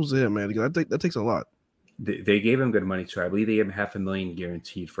 That's cool to him, man. Because I think that takes a lot. They gave him good money too. I believe they gave him $500,000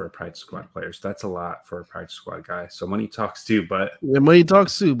 guaranteed for a practice squad player. So that's a lot for a practice squad guy. So money talks too, but money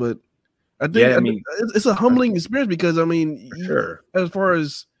talks too. But I think it's a humbling experience because as far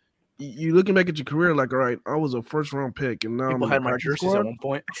as you looking back at your career, like, all right, I was a first round pick, and now people had my jerseys at one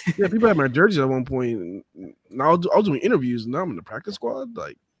point. Yeah, people had my jerseys at one point. Now I was doing interviews, and now I'm in the practice squad.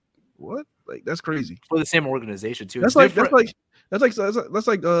 Like, what? Like, that's crazy. For the same organization too. That's like a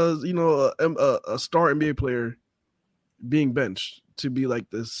star NBA player being benched to be like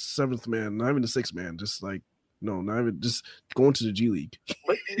the 7th man, not even the 6th man, just like. No, not even just going to the G League.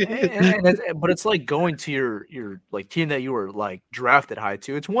 But it's like going to your like team that you were like drafted high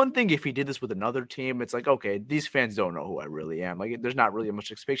to. It's one thing if he did this with another team. It's like, okay, these fans don't know who I really am. Like, there's not really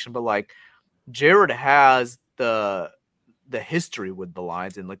much expectation. But like, Jared has the history with the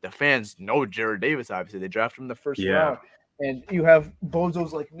Lions, and like the fans know Jared Davis. Obviously, they drafted him in the first round. And you have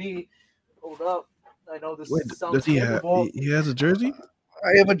bozos like me. Hold up, I know this sounds. Does he has a jersey?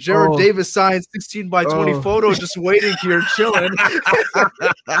 I have a Jared Davis signed 16x20 photo just waiting here, chilling.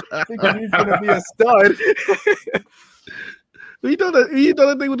 Thinking he's going to be a stud. You thought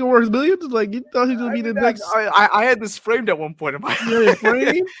that thing was the worst millions? Like you thought he was gonna be the next. I had this framed at one point in my You had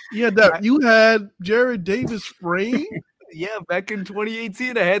frame? You had that. You had Jared Davis frame. Yeah, back in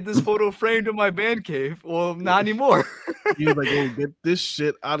 2018, I had this photo framed in my band cave. Well, not anymore. You were like, "Oh, get this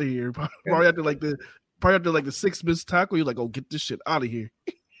shit out of here!" Probably after like the sixth missed tackle, you're like, "Oh, get this shit out of here."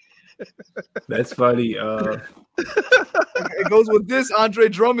 That's funny. It goes with this Andre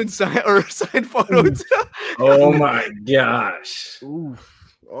Drummond signed photo. Oh my gosh!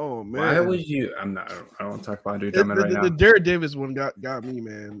 Oof. Oh man! Why would you? I don't want to talk about Andre Drummond right now. The Jared Davis one got me,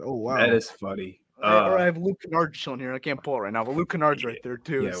 man. Oh wow, that is funny. Or I have Luke Kennard shown here. I can't pull it right now, but Luke Kennard's right there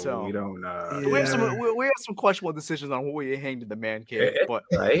too. Yeah, so we don't. We have some questionable decisions on what we hanged in the man cave. But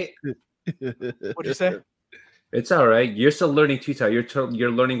right? What'd you say? It's all right. You're still learning too, Ty.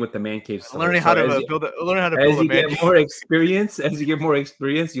 You're learning with the man cave. Learning how to build a man cave. As you get more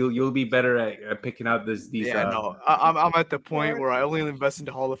experience, you'll be better at picking out these. Yeah, no, I'm at the point where I only invest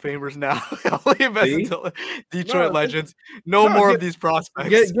into Hall of Famers now. I only invest into Detroit legends. No more of these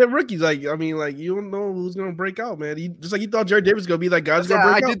prospects. Get rookies. Like I mean, like you don't know who's gonna break out, man. Just like you thought Jared Davis was gonna be that guy's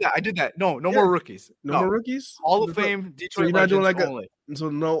gonna break out. I did that. No more rookies. No more rookies. Hall of Fame. Detroit so you're not doing like only. So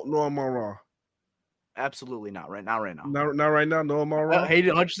no Amon Ra. Absolutely not. Right now. Not right now. No Amon Ra.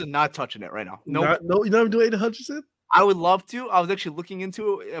 Hayden Hutchinson not touching it right now. No, you're not even doing Hayden Hutchinson. I would love to. I was actually looking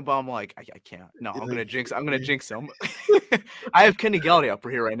into it, but I'm like, I can't. No, I'm gonna jinx him. I have Kenny Galladay up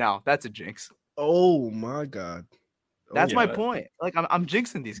here right now. That's a jinx. Oh my god. That's my point. Like I'm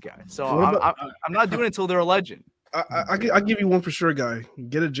jinxing these guys, so I'm not doing it until they're a legend. I give you one for sure, guy.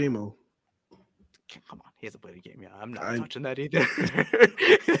 Get a JMO. Come on, he hasn't played a game yet. I'm not touching that either.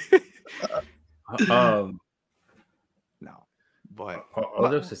 No, but all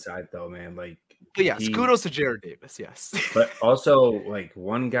jokes aside, though, man, like, but yes, kudos to Jared Davis, yes. But also, like,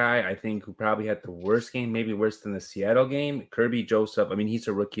 one guy I think who probably had the worst game, maybe worse than the Seattle game, Kirby Joseph. I mean, he's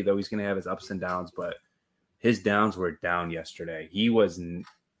a rookie though; he's gonna have his ups and downs, but his downs were down yesterday. He was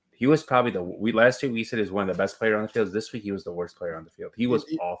probably last year we said is one of the best players on the field. This week he was the worst player on the field. He was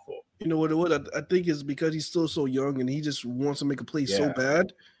awful. You know what it was? I think it's because he's still so young and he just wants to make a play so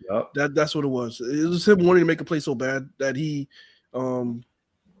bad. Yep. That's what it was. It was him wanting to make a play so bad that he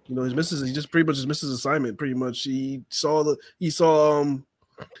he just pretty much just missed his assignment. Pretty much, he saw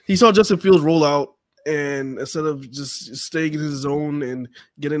Justin Fields roll out, and instead of just staying in his zone and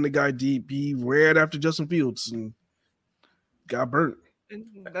getting the guy deep, he ran after Justin Fields and got burnt. And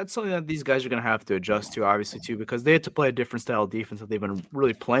that's something that these guys are going to have to adjust to, obviously, too, because they had to play a different style of defense that they've been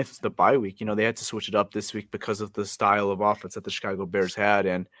really playing since the bye week. You know, they had to switch it up this week because of the style of offense that the Chicago Bears had,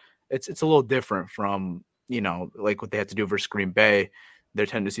 and it's a little different from, like what they had to do versus Green Bay. Their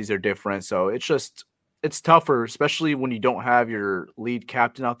tendencies are different, so it's tougher, especially when you don't have your lead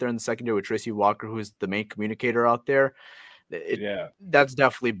captain out there in the secondary with Tracy Walker, who is the main communicator out there. That's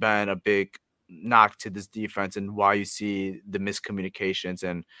definitely been a big knock to this defense and why you see the miscommunications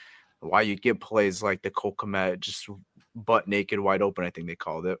and why you get plays like the Cole Kmet just butt naked wide open, I think they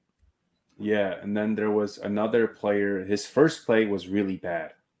called it. Yeah, and then there was another player. His first play was really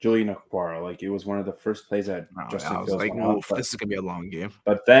bad. Julian Okwara, like it was one of the first plays that Justin Fields like, oof, this is gonna be a long game.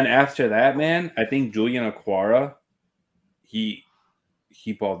 But then after that, man, I think Julian Okwara, he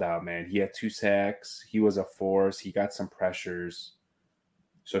balled out, man. He had 2 sacks. He was a force. He got some pressures.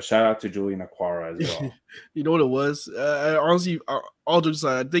 So shout out to Julian Okwara as well. You know what it was? Honestly, all jokes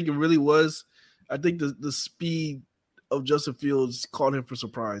aside, I think it really was. I think the speed of Justin Fields caught him for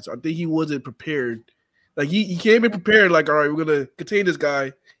surprise. I think he wasn't prepared. Like he came in prepared, like, all right, we're gonna contain this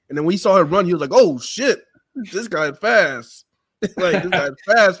guy. And then when he saw him run, he was like, oh shit, this guy's fast. Like this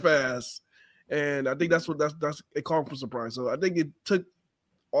guy's fast. And I think that's it caught him for surprise. So I think it took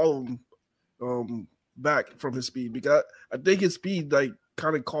all of them back from his speed, because I think his speed like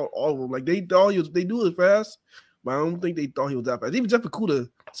kind of caught all of them. Like they thought they knew it fast, but I don't think they thought he was that fast. Even Jeff Okudah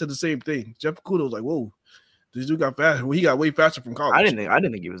said the same thing. Jeff Okudah was like, whoa, this dude got fast. Well, he got way faster from college. I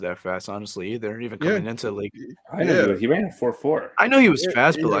didn't think he was that fast, honestly, either. Even coming into the league, he ran a 4.4. I know he was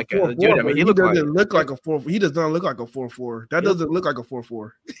fast, but like, dude, I mean, he doesn't look like a 4.4. He does not look like a 4.4. That doesn't look like a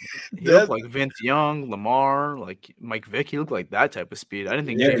 4.4. He looked like Vince Young, Lamar, like Mike Vick. He looked like that type of speed. I didn't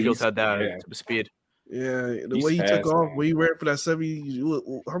think Jay Fields had that type of speed. Yeah, the way he took off, when he ran for that 70,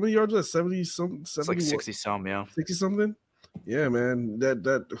 how many yards was that? 70 something? It's like 60 something, yeah. 60 something? Yeah, man.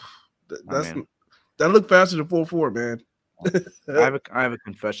 That looked faster than 4.4, man. I have a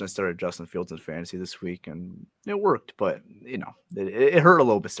confession. I started Justin Fields in fantasy this week, and it worked, but it hurt a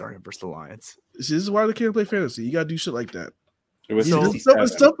little bit starting versus the Lions. See, this is why they can't play fantasy. You gotta do shit like that. It was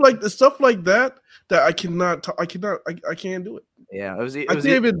stuff like that I can't do it. Yeah, I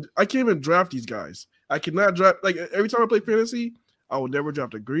can't even draft these guys. I cannot draft. Like every time I play fantasy, I will never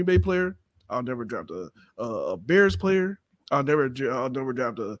draft a Green Bay player. I'll never draft a Bears player. I'll never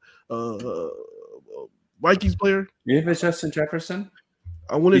draft a Vikings player. If it's Justin Jefferson,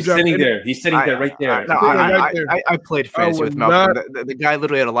 I want to he's draft. sitting there. He's sitting there right there. I played fantasy with Malcolm. The guy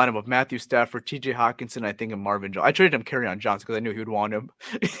literally had a lineup of Matthew Stafford, T.J. Hawkinson, I think, and Marvin Jones. I traded him Kerryon Johnson because I knew he would want him.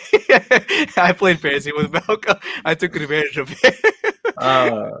 I played fantasy with Malcolm. I took advantage of it.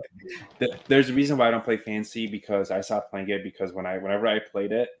 There's a reason why I don't play fantasy because I stopped playing it because whenever I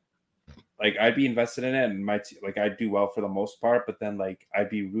played it, like I'd be invested in it and I'd do well for the most part, but then like I'd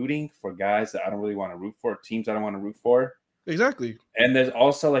be rooting for guys that I don't really want to root for, teams I don't want to root for. Exactly. And there's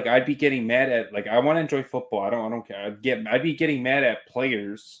also like I'd be getting mad at like I want to enjoy football. I don't care. I'd be getting mad at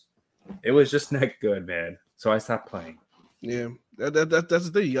players. It was just not good, man. So I stopped playing. Yeah, that's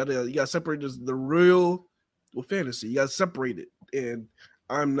the thing. You gotta separate the real with fantasy. You gotta separate it, and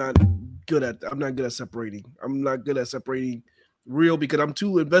I'm not good at separating. I'm not good at separating real because I'm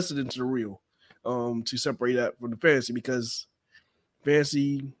too invested into the real to separate that from the fantasy because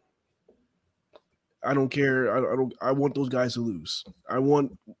fantasy. I don't care. I want those guys to lose. I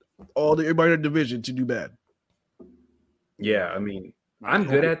want everybody in the division to do bad. Yeah, I mean, I'm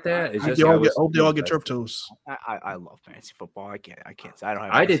good at that. It's just they all get turf toes. I love fantasy football. I can't. I don't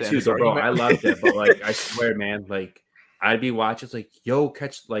have. I did too, bro. I loved it, but like, I swear, man, like, I'd be watching, like, yo,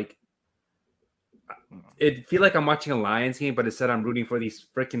 catch, like, it feel like I'm watching a Lions game, but instead I'm rooting for these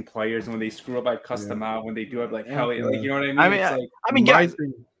freaking players. And when they screw up, I cuss them out. When they do, I'm like, hell, like, you know what I mean? I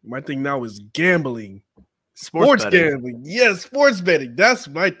mean, my thing now is gambling, sports gambling. Yes, sports betting. That's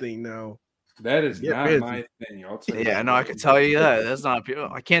my thing now. That is not my thing. I can tell you that. That's not.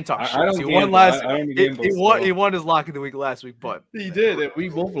 I can't talk shit. I don't he gamble. won last. He won his lock of the week last week, but he did, and we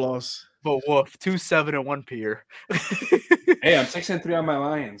both lost. But woof, 2-7 and 1 Peter. Hey, I'm 6-3 on my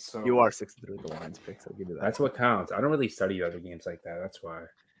Lions. So you are 6-3 with the Lions picks. I'll give you that. That's what counts. I don't really study other games like that. That's why.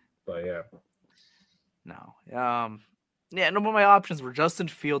 But yeah. No. But my options were Justin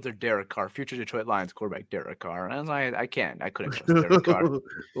Fields or Derek Carr, future Detroit Lions quarterback Derek Carr. And I couldn't trust Derek Carr.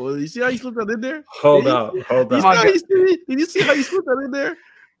 Well, you see how you slipped that in there? Hold up. Did you see how you slipped that in there?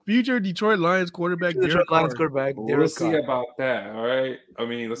 Future Detroit Lions quarterback Derek Carr. We'll see about that. All right. I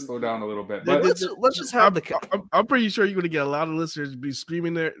mean, let's slow down a little bit. But let's just have I'm pretty sure you're going to get a lot of listeners be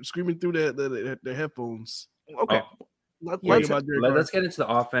screaming through their headphones. Okay. Let's get into the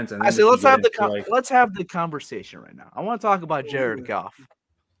offense. And I say let's have the conversation right now. I want to talk about Jared Goff.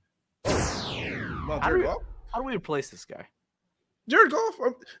 How do we replace this guy? Jared Goff.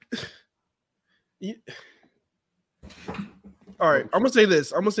 All right, I'm gonna say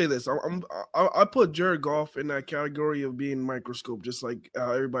this. I put Jared Goff in that category of being microscope, just like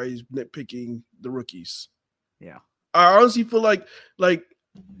everybody's nitpicking the rookies. Yeah, I honestly feel like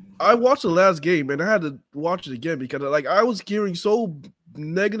I watched the last game and I had to watch it again because I was hearing so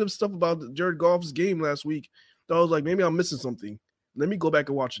negative stuff about Jared Goff's game last week that I was like, maybe I'm missing something. Let me go back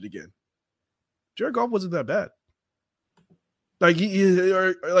and watch it again. Jared Goff wasn't that bad. Like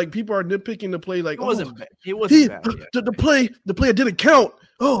people are nitpicking the play. Like it wasn't bad. The play didn't count.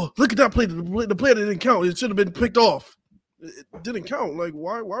 Oh, look at that play. The play that didn't count. It should have been picked off. It didn't count. Like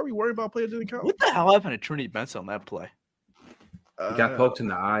why are we worried about play that didn't count? What the hell happened to Trinity Benson on that play? He got poked in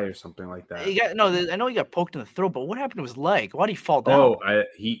the eye or something like that. I know he got poked in the throat, but what happened to his leg? Why did he fall down? Oh,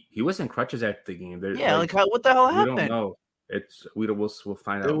 he was in crutches after the game. What the hell happened? We don't know. We'll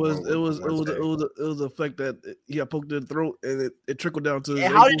find out. It was the fact that he got poked in the throat and it trickled down to his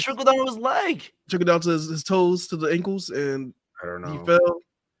how did it trickle down to his leg? Trickled down to his toes to the ankles, and I don't know. He fell.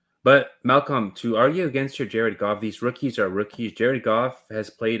 But Malcolm, to argue against your Jared Goff, these rookies are rookies. Jared Goff has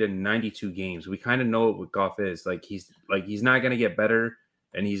played in 92 games. We kind of know what Goff is. He's not gonna get better,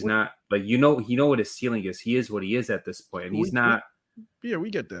 and he's not he know what his ceiling is. He is what he is at this point, and he's not. Yeah, we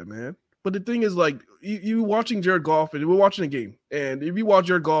get that, man. But the thing is, you watching Jared Goff, and we're watching a game, and if you watch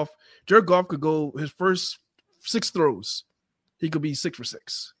Jared Goff could go his first 6 throws, he could be 6 for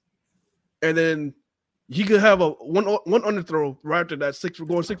 6, and then he could have a one underthrow right after that 6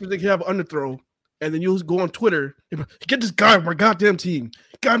 for 6 for 6. He have an underthrow, and then you'll go on Twitter, get this guy on my goddamn team.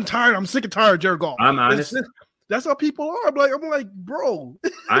 God, I'm tired. I'm sick and tired of Jared Goff. I'm honest. That's how people are. I'm like, bro.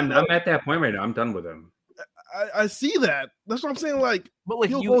 I'm at that point right now. I'm done with him. I see that. That's what I'm saying.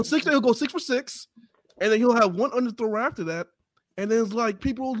 He'll go 6 for 6, and then he'll have one underthrow after that, and then it's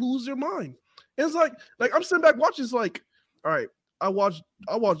people will lose their mind. And it's like I'm sitting back watching. It's all right. I watched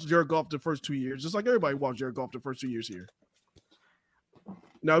Jared Goff the first 2 years, just like everybody watched Jared Goff the first 2 years here.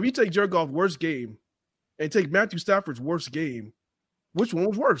 Now, if you take Jared Goff's worst game and take Matthew Stafford's worst game, which one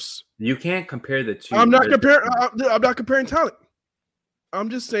was worse? You can't compare the two. I'm not comparing talent. I'm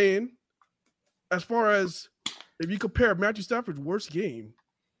just saying, as far as if you compare Matthew Stafford's worst game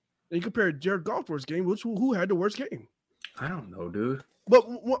and you compare Jared Goff's worst game, who had the worst game? I don't know, dude. But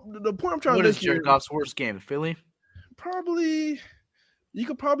the point I'm trying to make is Jared Goff's worst game? Philly? Probably, you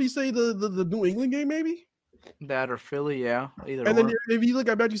could probably say the New England game, maybe. That or Philly, yeah. Either and then if you look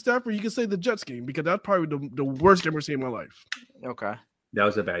at Matthew Stafford, you can say the Jets game because that's probably the worst game I've seen in my life. Okay. That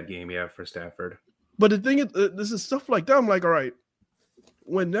was a bad game, yeah, for Stafford. But the thing is, this is stuff like that. I'm like, all right,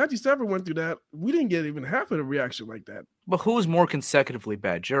 when Matthew Stafford went through that, we didn't get even half of the reaction like that. But who's more consecutively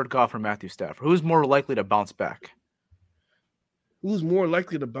bad, Jared Goff or Matthew Stafford? Who's more likely to bounce back? Who's more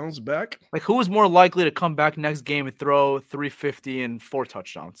likely to bounce back? Like, who is more likely to come back next game and throw 350 and 4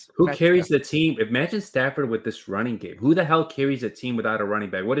 touchdowns? Who carries the team? Imagine Stafford with this running game. Who the hell carries a team without a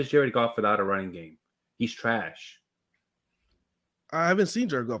running back? What is Jared Goff without a running game? He's trash. I haven't seen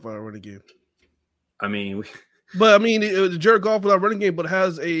Jared Goff without a running game. I mean, Jared Goff without a running game, but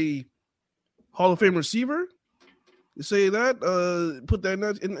has a Hall of Fame receiver. You say that, put that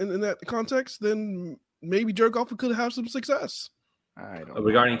in that context, then maybe Jared Goff could have some success. I don't know.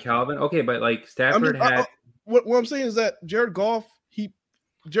 Regarding Calvin, okay, but like Stafford had. What I'm saying is that Jared Goff,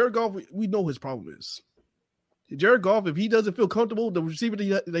 we know his problem is. Jared Goff, if he doesn't feel comfortable, the receiver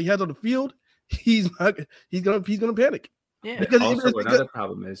that he has on the field, he's gonna panic. Yeah. Because another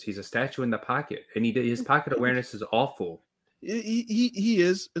problem is he's a statue in the pocket, and his pocket awareness is awful. He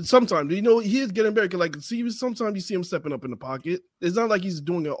is. And sometimes, he is getting better. Like, sometimes you see him stepping up in the pocket. It's not like he's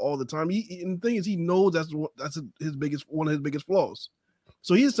doing it all the time. And the thing is, he knows that's one of his biggest flaws.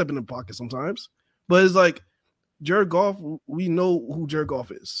 So he is stepping in the pocket sometimes. But it's like Jared Goff. We know who Jared Goff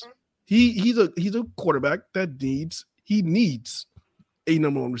is. He's a quarterback that needs a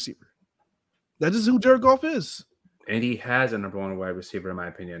number one receiver. That is who Jared Goff is. And he has a number one wide receiver, in my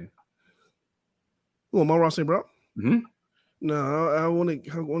opinion. Who, Amon-Ra St. Brown? Mm-hmm. No, I want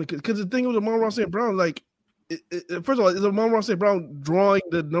to, because the thing with Amon-Ra St. Brown, like, first of all, is Amon-Ra St. Brown drawing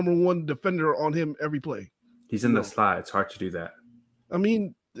the number one defender on him every play? He's in the slot. It's hard to do that. I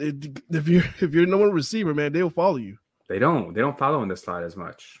mean, if you're number one receiver, man, they'll follow you. They don't follow in the slot as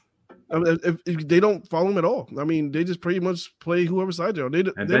much. I mean, if they don't follow him at all. I mean, they just pretty much play whoever side they're on.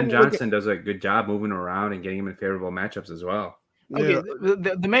 And Ben Johnson does a good job moving around and getting him in favorable matchups as well. Okay, yeah.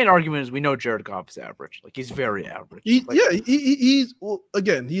 The main argument is we know Jared Goff is average. Like, he's very average. He's a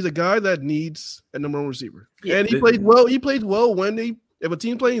guy that needs a number one receiver. Yeah, and he plays well. He plays well if a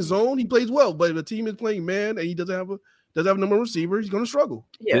team playing zone, he plays well. But if a team is playing man and he doesn't have a number one receiver, he's going to struggle.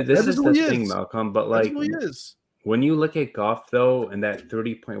 Yeah, this is the thing, Malcolm. But like, that's who he is. When you look at Goff, though, and that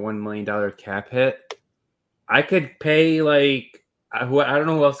 $30.1 million cap hit, I could pay like I don't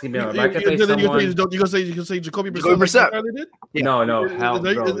know who else can be on. I could pay someone. You can say Jacoby Brissett. No, hell,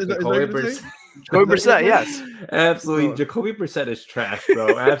 bro. Jacoby Brissett. Jacoby Brissett, yes, absolutely. Jacoby Brissett is trash,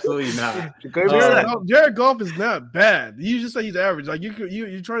 bro. Absolutely not. Jared Goff is not bad. You just say he's average. Like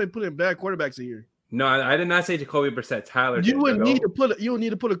you're trying to put in bad quarterbacks in here. No, I did not say Jacoby Brissett. Tyler, you would need to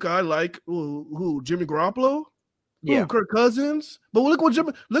put a guy like who Jimmy Garoppolo. Yeah, Kirk Cousins. But look what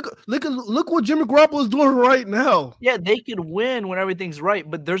Jimmy Garoppolo is doing right now. Yeah, they could win when everything's right,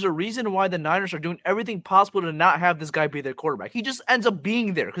 but there's a reason why the Niners are doing everything possible to not have this guy be their quarterback. He just ends up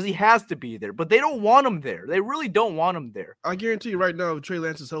being there because he has to be there, but they don't want him there. They really don't want him there. I guarantee you right now, if Trey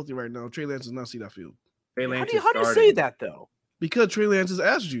Lance is healthy right now, Trey Lance does not see that field. How do you say that though? Because Trey Lance is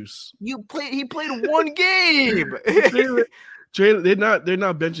ass juice. He played one game. They're not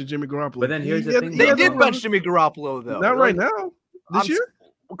benching Jimmy Garoppolo. But then here's the thing. They did bench Jimmy Garoppolo, though. Not right now. This year?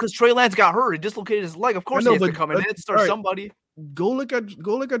 Because Trey Lance got hurt. He dislocated his leg. Of course he has to come in and start somebody. Go look at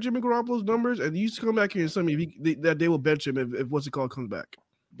Jimmy Garoppolo's numbers, and you just come back here and tell me that they will bench him if what's it called comes back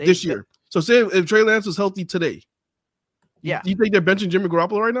this year. So say if Trey Lance was healthy today. Yeah. You think they're benching Jimmy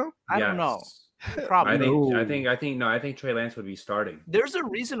Garoppolo right now? I don't know. Probably. I think Trey Lance would be starting. There's a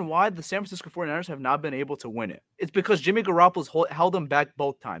reason why the San Francisco 49ers have not been able to win it. It's because Jimmy Garoppolo's held them back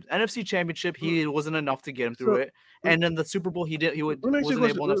both times. NFC Championship, he wasn't enough to get him through it. And then the Super Bowl, wasn't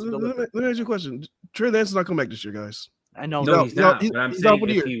able enough to deliver. Let me ask you a question. Trey Lance is not coming back this year, guys. I know. No, he's not. But I'm saying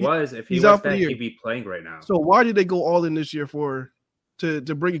if he was back, he'd be playing right now. So why did they go all in this year to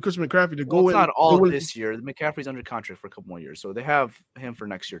bring in Christian McCaffrey to go in? It's not all this year. McCaffrey's under contract for a couple more years, so they have him for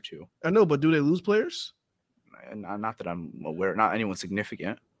next year too. I know, but do they lose players? Not that I'm aware. Not anyone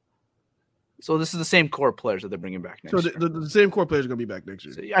significant. So this is the same core players that they're bringing back next year. So the same core players are going to be back next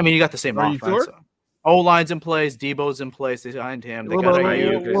year. So, I mean, you got the same offense. Sure? So. O-line's in place, Debo's in place. They signed him. They got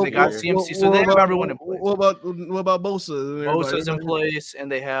CMC, so they have everyone in place. What about Bosa? Bosa's in place,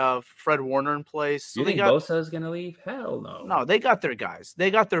 and they have Fred Warner in place. So you think Bosa is going to leave? Hell no. No, they got their guys.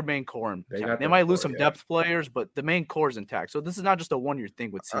 They got their main core. They might lose some depth players, but the main core is intact. So this is not just a one-year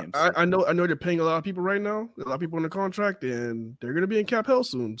thing with CMC. I know they're paying a lot of people right now. A lot of people on the contract, and they're going to be in cap hell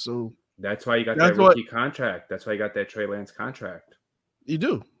soon. So that's why you got that rookie contract. That's why you got that Trey Lance contract. You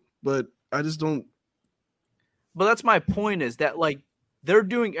do, but I just don't. But that's my point, is that like they're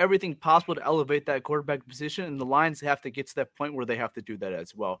doing everything possible to elevate that quarterback position, and the Lions have to get to that point where they have to do that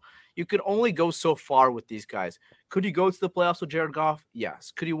as well. You could only go so far with these guys. Could you go to the playoffs with Jared Goff?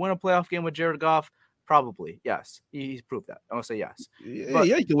 Yes. Could you win a playoff game with Jared Goff? Probably. Yes. He's proved that. I'm going to say yes. Yeah,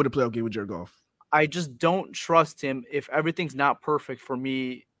 you can win a playoff game with Jared Goff. I just don't trust him if everything's not perfect for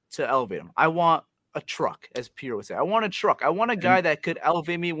me to elevate him. I want a truck, as Peter would say. I want a truck. I want a guy that could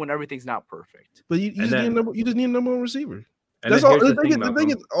elevate me when everything's not perfect. But you just need a number one receiver. That's all. The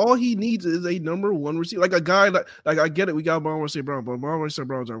thing is, all he needs is a number one receiver, like a guy like I get it. We got Amon-Ra St. Brown, but Amon-Ra St.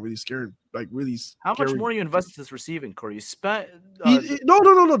 Browns aren't really scared. Like really. How much more do you invest in this receiving core? You spent. No.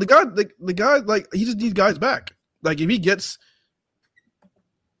 The guy, like he just needs guys back. Like if he gets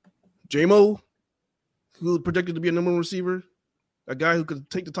J-Mo, who's projected to be a number one receiver, a guy who could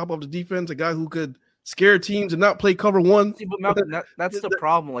take the top off the defense, a guy who could scare teams and not play cover one. See, but Malcolm, that's the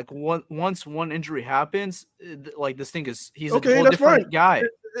problem. Like once one injury happens, like this thing is he's a whole different guy.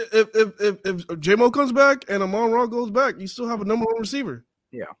 If J-Mo comes back and Amon-Ra goes back, you still have a number one receiver.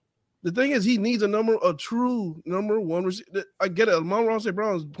 Yeah. The thing is, he needs a true number one receiver. I get it. Amon-Ra St.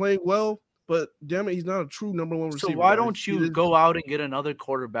 Brown is playing well, but damn it, he's not a true number one receiver. So why don't you go out and get another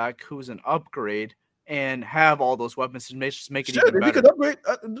quarterback who's an upgrade and have all those weapons to make it even better? If he could upgrade,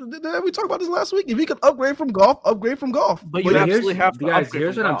 we talked about this last week. If he could upgrade from Goff, upgrade from Goff. But you absolutely have to guys, upgrade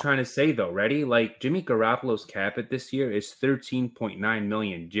here's from what Goff. I'm trying to say, though. Ready? Like, Jimmy Garoppolo's cap it this year is $13.9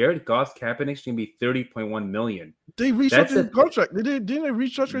 million. Jared Goff's cap it next year going to be $30.1 million. They restructured his contract. Didn't they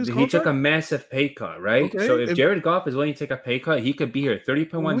restructure his contract? He took a massive pay cut, right? Okay. So if Jared Goff is willing to take a pay cut, he could be here.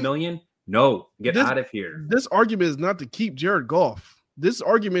 $30.1 million? No, get out of here. This argument is not to keep Jared Goff. This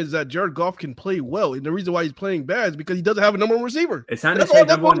argument is that Jared Goff can play well, and the reason why he's playing bad is because he doesn't have a number one receiver. It's not necessarily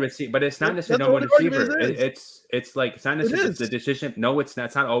number one receiver, but it's not necessarily number one receiver. It's like it's not necessarily the decision. No, it's not.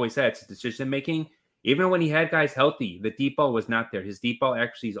 It's not always that. It's decision making. Even when he had guys healthy, the deep ball was not there. His deep ball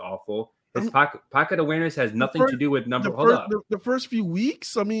actually is awful. His pocket awareness has nothing to do with number. Hold up. The first few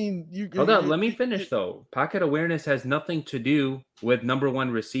weeks, I mean, hold up. Let me finish though. Pocket awareness has nothing to do with number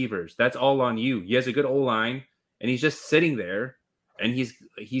one receivers. That's all on you. He has a good O-line, and he's just sitting there. And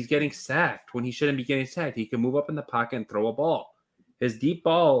he's getting sacked when he shouldn't be getting sacked. He can move up in the pocket and throw a ball. His deep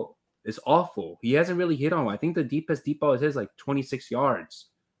ball is awful. He hasn't really hit on one. I think the deepest deep ball is his like 26 yards.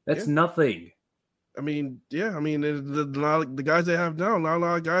 That's nothing. I mean, the guys they have now, not a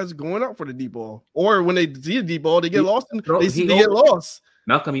lot of guys going out for the deep ball. Or when they see the deep ball, they get lost. They get lost.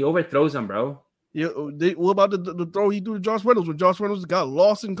 Malcolm, he overthrows them, bro. Yeah. What about the throw he threw to Josh Reynolds when Josh Reynolds got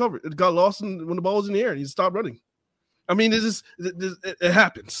lost in cover? It got lost when the ball was in the air and he stopped running. I mean, it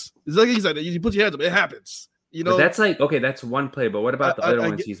happens. It's like he said, you put your hands up, it happens. You know, but that's like, okay, that's one play, but what about the other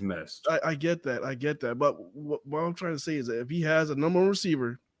ones he's missed? I get that. But what I'm trying to say is that if he has a number one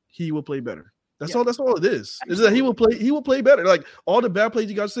receiver, he will play better. That's all it is. Is that he will play better. Like all the bad plays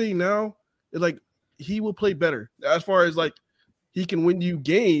you guys saying now, it's like he will play better. As far as like he can win you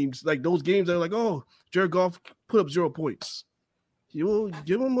games, like those games that are like, oh, Jared Goff put up 0 points. You will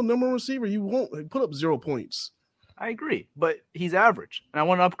give him a number one receiver, you won't put up 0 points. I agree, but he's average, and I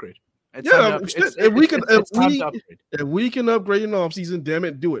want to upgrade. If we can upgrade in the offseason, damn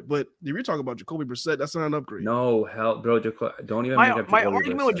it, do it. But if you're talking about Jacoby Brissett, that's not an upgrade. No, hell, bro, don't even. My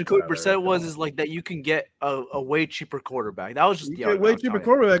argument with Jacoby Brissett is like that you can get a way cheaper quarterback. That was just the way cheaper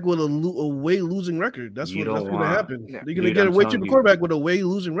quarterback with a way losing record. That's what's going to happen. Yeah. You're going to get a way cheaper quarterback with a way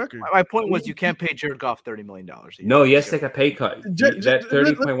losing record. My point was you can't pay Jared Goff $30 million. No, yes, take a pay cut. That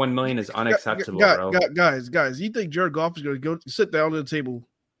 $30.1 million is unacceptable, bro. Guys, you think Jared Goff is going to go sit down at the table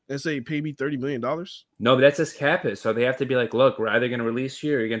and say, pay me $30 million? No, but that's his cap it. So they have to be like, look, we're either going to release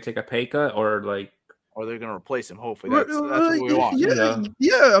you or you're going to take a pay cut or they're going to replace him. Hopefully that's what we want.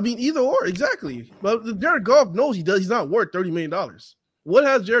 Yeah. I mean, either or, exactly. But Jared Goff knows he's not worth $30 million. What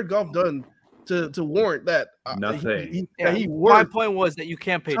has Jared Goff done to warrant that? Nothing. My point was that you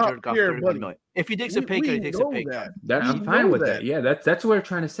can't pay Jared Goff $30 million. If he takes a pay cut, he takes a pay cut. I'm fine with that. Yeah, that's what we're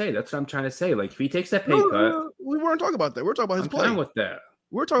trying to say. That's what I'm trying to say. Like, if he takes that pay cut. We weren't talking about that. We're talking about his play. I'm fine with that.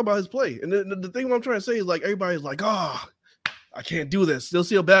 We're talking about his play. And the thing what I'm trying to say is like everybody's like, I can't do this. They'll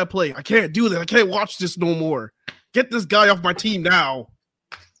see a bad play. I can't do this. I can't watch this no more. Get this guy off my team now.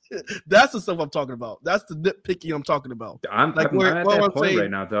 That's the stuff I'm talking about. That's the nitpicking I'm talking about. I'm at that point right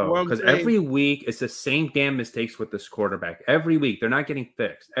now, though, because every week it's the same damn mistakes with this quarterback. Every week they're not getting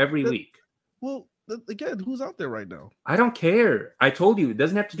fixed. Every week. Well, again, who's out there right now? I don't care. I told you it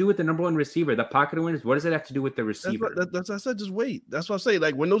doesn't have to do with the number one receiver. The pocket winners. What does it have to do with the receiver? That's what I said. Just wait. That's what I say.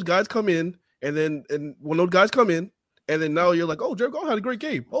 Like when those guys come in, and when those guys come in, and then now you're like, oh, Jared Goff had a great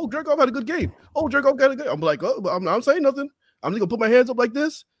game. Oh, Jared Goff had a good game. Oh, Jared Goff got a good. I'm like, oh, I'm not saying nothing. I'm just gonna put my hands up like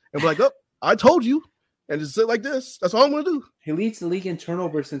this and be like, oh, I told you, and just sit like this. That's all I'm gonna do. He leads the league in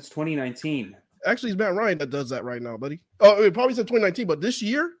turnover since 2019. Actually, it's Matt Ryan that does that right now, buddy. Oh, it probably said 2019, but this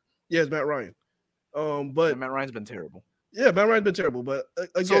year, yeah, it's Matt Ryan. But Matt Ryan's been terrible. Yeah, Matt Ryan's been terrible. But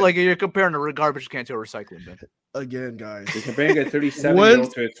again, so like you're comparing a garbage can to a recycling bin. Again, guys, you're comparing a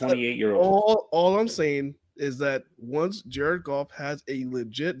 37-year-old to a 28-year-old. All I'm saying is that once Jared Goff has a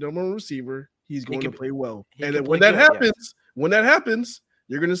legit number one receiver, he's going to play well. And then when that happens,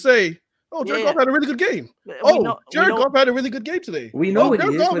 you're going to say, "Oh, Jared Goff had a really good game." Jared Goff had a really good game today. We know it is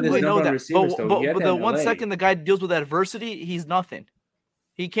with his number one receivers. But the 1 second the guy deals with adversity, he's nothing.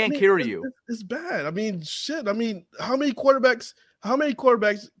 He can't carry you. It's bad. I mean, shit. I mean, how many quarterbacks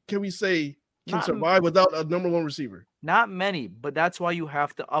can we say can survive without a number one receiver? Not many, but that's why you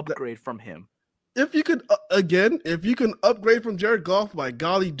have to upgrade from him. If you could, if you can upgrade from Jared Goff, by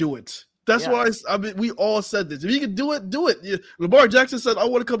golly, do it. That's why I mean, we all said this. If you can do it, do it. Lamar Jackson said, "I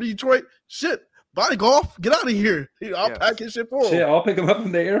want to come to Detroit." Shit. Bye, Goff. Get out of here. I'll pack his shit for him. Shit, I'll pick him up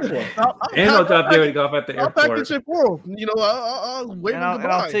from the airport. I'll drop Jared Goff at the airport. I'll pack his shit for him. I'll wait and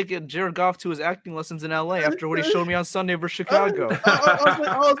I'll take Jared Goff to his acting lessons in LA after what he showed me on Sunday versus Chicago.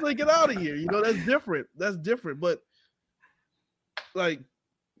 I was like, get out of here. That's different. That's different. But, like,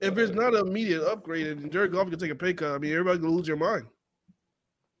 if it's not an immediate upgrade and Jared Goff can take a pay cut, I mean, everybody's going to lose their mind.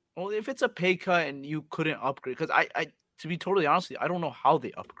 Well, if it's a pay cut and you couldn't upgrade, because I to be totally honest with you, I don't know how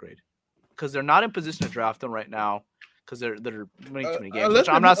they upgrade. Because they're not in position to draft them right now because they're winning too many games.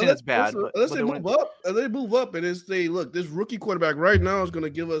 I'm not saying that's bad. Unless they move up, and they say, look, this rookie quarterback right now is going to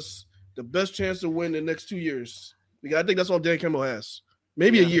give us the best chance to win the next 2 years. I think that's all Dan Campbell has.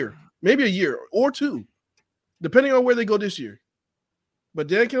 Maybe a year or two, depending on where they go this year. But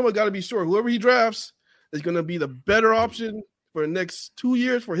Dan Campbell got to be sure whoever he drafts is going to be the better option for the next 2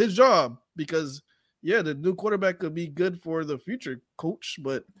 years for his job. Because, the new quarterback could be good for the future, coach,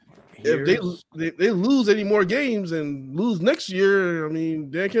 but if they lose any more games and lose next year, I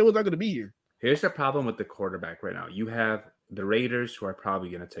mean, Dan Campbell's not going to be here. Here's the problem with the quarterback right now. You have the Raiders, who are probably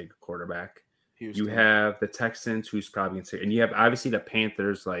going to take a quarterback. Houston. You have the Texans, who's probably going to take, and you have obviously the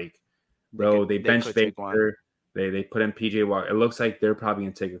Panthers. Like, they benched Baker. They put in PJ Walker. It looks like they're probably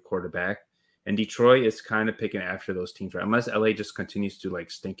going to take a quarterback. And Detroit is kind of picking after those teams, right? Unless LA just continues to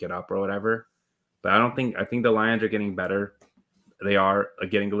like stink it up or whatever. But I think the Lions are getting better. They are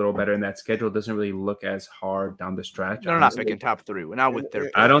getting a little better, and that schedule doesn't really look as hard down the stretch. They're not picking top three. We're not with their.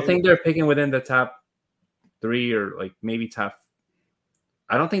 I don't think they're picking within the top three or like maybe top.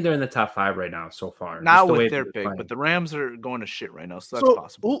 I don't think they're in the top five right now so far. Not with their pick, but the Rams are going to shit right now, so that's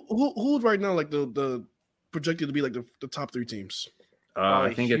possible. Who's right now like the projected to be like the top three teams?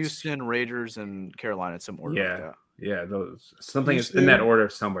 I think Houston, Raiders, and Carolina. Some order. Yeah. Like that. Yeah, those something is in that order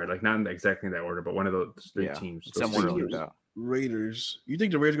somewhere, like not exactly in that order, but one of those three teams. Somewhere like that. Raiders. You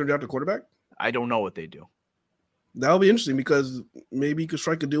think the Raiders are going to draft a quarterback? I don't know what they do. That'll be interesting because maybe you could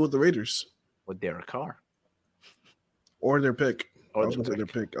strike a deal with the Raiders. With Derek Carr. Or their pick. I was going to say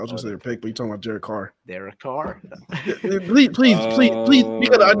their pick, but you're talking about Derek Carr. Derek Carr. please,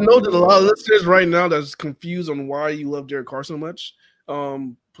 because I know that a lot of listeners right now that's confused on why you love Derek Carr so much.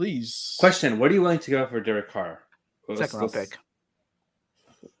 Please. Question, what are you willing to go for Derek Carr? Second round pick.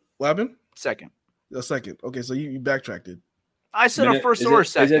 What happened? Second. A second. Okay, so you backtracked it. I said a first or a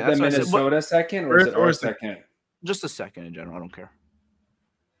second. Is it the Minnesota second or is it our second? Just a second in general. I don't care.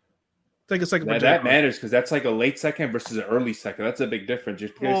 Take a second. That matters because that's like a late second versus an early second. That's a big difference.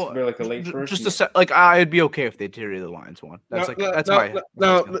 Just because they're like a late first. Just I'd be okay if they Terry the Lions one. That's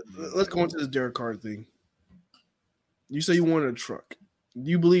now let's go into this Derek Carr thing. You say you wanted a truck. Do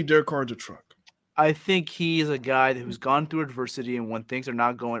you believe Derek Carr's a truck? I think he is a guy who's gone through adversity, and when things are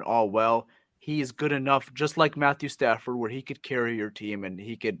not going all well, he is good enough, just like Matthew Stafford, where he could carry your team and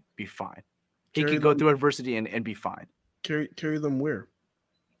he could be fine. He could go through adversity and be fine. Carry them where?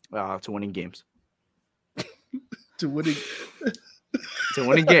 To winning games. To winning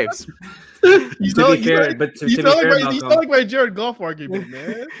games. You sound like my Jared Goff argument,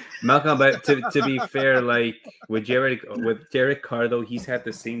 man. Malcolm, but to be fair, like with Derek Carr, though, he's had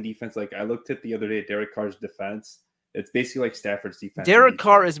the same defense. Like I looked at the other day, Derek Carr's defense. It's basically like Stafford's defense. Derek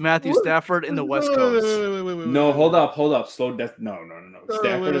Carr is Matthew Stafford in the West Coast. No, hold up. Slow down. No.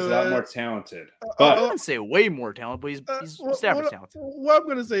 Stafford is a lot more talented. But I wouldn't say way more talented, but he's Stafford's talented. What I'm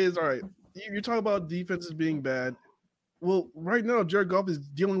gonna say is, all right, you're talking about defenses being bad. Well, right now, Jared Goff is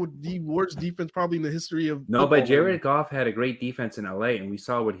dealing with the worst defense probably in the history of. No, but Jared Goff had a great defense in LA, and we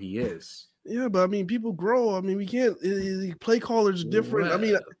saw what he is. Yeah, but I mean, people grow. I mean, we can't. Play callers different. What? I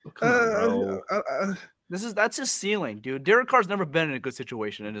mean, that's his ceiling, dude. Derek Carr's never been in a good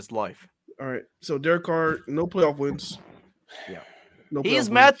situation in his life. All right, so Derek Carr, no playoff wins. Yeah. He's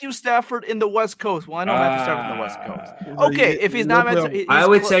Matthew Stafford in the West Coast. Well, I know Matthew Stafford's in the West Coast. Okay, if he's not Matthew, I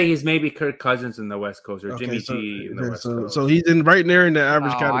would say he's maybe Kirk Cousins in the West Coast or Jimmy G in the West Coast. So he's right there in the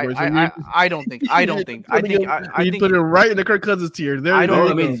average category. I don't think. I think you put him right in the Kirk Cousins tier.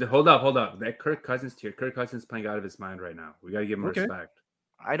 Hold up. That Kirk Cousins tier. Kirk Cousins playing out of his mind right now. We gotta give him respect.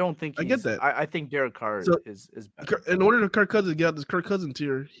 I don't think I get that. I think Derek Carr is better. In order for Kirk Cousins to get out this Kirk Cousins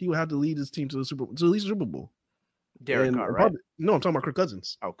tier, he would have to lead his team to at least Super Bowl. Derek Carr, right? No, I'm talking about Kirk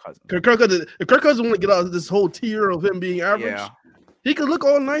Cousins. Oh, Cousins. Kirk Cousins. If Kirk Cousins want to get out of this whole tier of him being average, he could look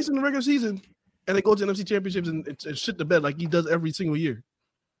all nice in the regular season and then go to NFC Championships and shit the bed like he does every single year.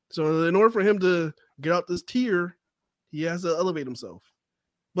 So in order for him to get out this tier, he has to elevate himself.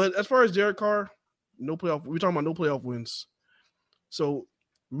 But as far as Derek Carr, no playoff. We're talking about no playoff wins. So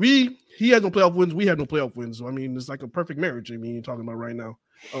he has no playoff wins. We have no playoff wins. So, I mean, it's like a perfect marriage. I mean, you're talking about right now.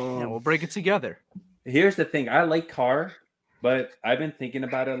 We'll break it together. Here's the thing. I like Carr, but I've been thinking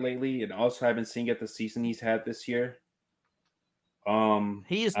about it lately, and also I've been seeing it the season he's had this year.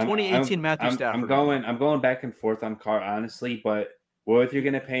 He is 2018 Matthew Stafford. I'm going back and forth on Carr, honestly, but if you're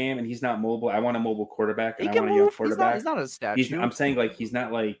gonna pay him and he's not mobile, I want a mobile quarterback and I want a young quarterback. He's not a statue. I'm saying like he's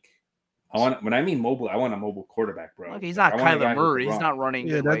not like when I mean mobile, I want a mobile quarterback, bro. Okay, he's not Kyler Murray. He's not running.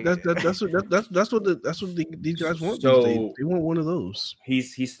 Yeah, that's what these guys want. So they want one of those.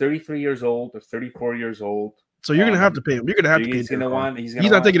 He's 33 years old or 34 years old. So you're gonna have to pay him. You're gonna have to pay him.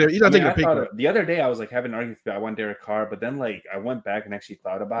 He's not taking a pay cut. The other day I was like having an argument about I want Derek Carr, but then like I went back and actually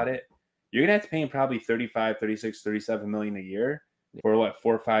thought about it. You're gonna have to pay him probably 35, 36, 37 million a year for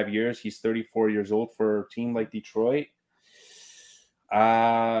 4 or 5 years. He's 34 years old for a team like Detroit.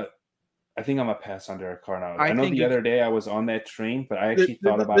 I think I'm gonna pass on Derek Carr now. I know the other day I was on that train, but I actually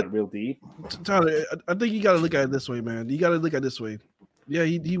thought about it real deep. Tyler, I think you got to look at it this way, man. You got to look at it this way. Yeah,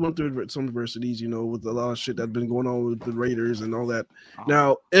 he went through some adversities, with a lot of shit that's been going on with the Raiders and all that.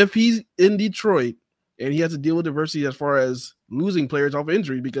 Now, if he's in Detroit and he has to deal with adversity as far as losing players off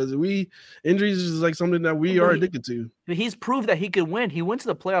injury, because injuries is like something that we are addicted to. He's proved that he could win. He went to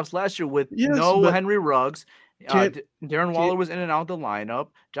the playoffs last year with no Henry Ruggs. Darren Waller was in and out of the lineup.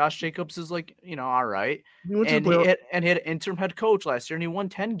 Josh Jacobs is like, all right. He had an interim head coach last year, and he won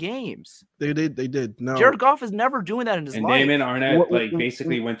 10 games. They did. No, Jared Goff is never doing that in his life. And Damon Arnett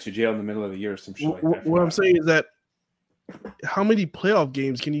basically went to jail in the middle of the year or some shit like that. What I'm saying is that how many playoff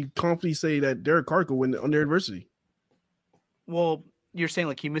games can you confidently say that Derek Carr could win under adversity? Well, you're saying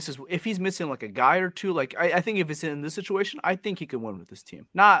like if he's missing like a guy or two, like I think if it's in this situation, I think he could win with this team.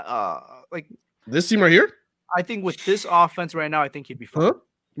 Not like this team right here. I think with this offense right now, I think he'd be fine. Huh?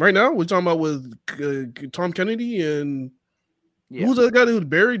 Right now, we're talking about with Tom Kennedy and who's the guy the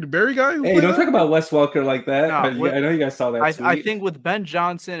Barry guy? Hey, don't talk about Wes Welker like that. No, I know you guys saw that. I think with Ben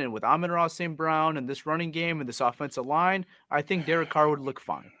Johnson and with Amon-Ra St. Brown and this running game and this offensive line, I think Derek Carr would look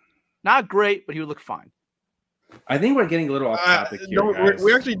fine. Not great, but he would look fine. I think we're getting a little off topic here. No,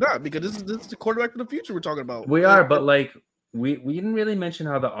 we're actually not, because this is the quarterback for the future we're talking about. We are, but like. We didn't really mention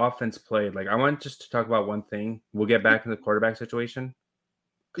how the offense played. Like, I want just to talk about one thing. We'll get back to the quarterback situation.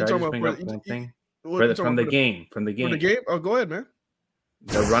 Could I just bring up one thing? From the game. For the game? Oh, go ahead, man.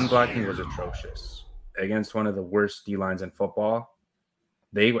 The run blocking was atrocious against one of the worst D-lines in football.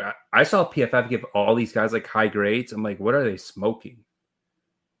 I saw PFF give all these guys like high grades. I'm like, what are they smoking?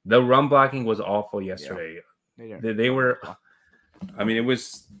 The run blocking was awful yesterday. Yeah. They were – I mean, it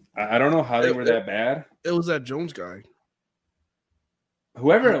was – I don't know how they were that bad. It was that Jones guy.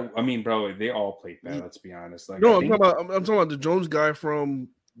 Whoever, I mean, bro, they all played bad. Let's be honest. Like, no, I'm talking about the Jones guy from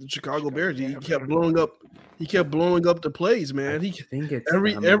the Chicago Bears. He kept blowing up. He kept blowing up the plays, man. I think it's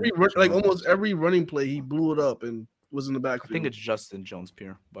almost every running play, he blew it up and was in the backfield. I think it's Justin Jones,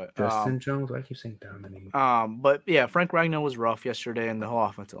 Pierre. But Justin Jones. Why do you saying Dominique? But yeah, Frank Ragnow was rough yesterday, and the whole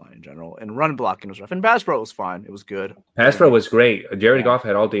offensive line in general, and run blocking was rough. And pass pro was fine. It was good. Pass pro was great. Jared Goff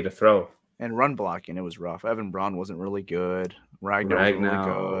had all day to throw. And run blocking, it was rough. Evan Brown wasn't really good. Ragnow was really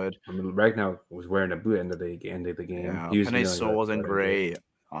good. I mean, Ragnow was wearing a boot end of the game. Yeah, Penei Sewell wasn't great.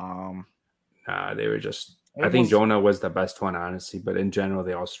 Nah, they were just I think Jonah was the best one, honestly, but in general,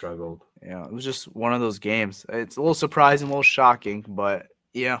 they all struggled. Yeah, it was just one of those games. It's a little surprising, a little shocking, but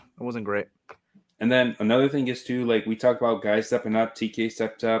yeah, it wasn't great. And then another thing is too, like we talked about guys stepping up. TK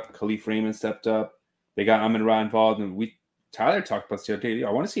stepped up. Khalif Raymond stepped up. They got Amon-Ra involved, and Tyler talked about this the other day.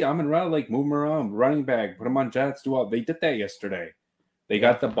 I want to see Amon-Ra like move him around, running back, put him on jets, do all. They did that yesterday. They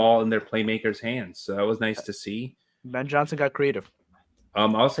got the ball in their playmakers' hands, so that was nice to see. Ben Johnson got creative.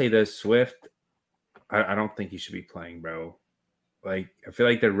 I'll say this: Swift. I don't think he should be playing, bro. Like I feel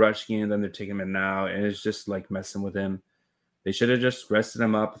like they're rushing him, then they're taking him in now, and it's just like messing with him. They should have just rested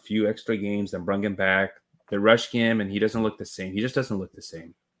him up a few extra games and brought him back. They're rushing him, and he doesn't look the same. He just doesn't look the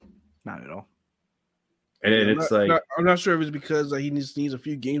same. Not at all. And I'm not sure if it's because he needs a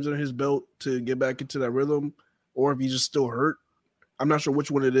few games under his belt to get back into that rhythm, or if he's just still hurt. I'm not sure which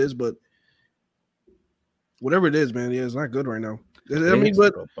one it is, but whatever it is, man, it's not good right now. I mean,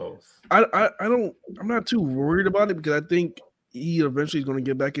 but both. I'm not too worried about it because I think he eventually is going to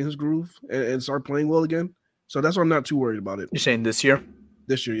get back in his groove and start playing well again. So that's why I'm not too worried about it. You're saying this year?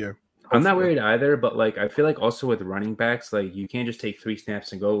 This year, yeah. I'm not worried either, but like I feel like also with running backs, like you can't just take 3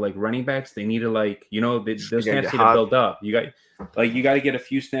 snaps and go. Like running backs, they need to those snaps need to build up. You got to get a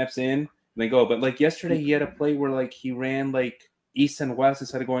few snaps in and then go. But like yesterday, he had a play where like he ran like east and west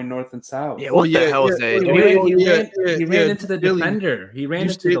instead of going north and south. Yeah, what the hell was that? He ran into the defender. He ran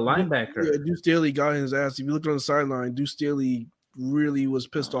into the linebacker. Yeah, Deuce Staley got his ass. If you looked on the sideline, Deuce Staley really was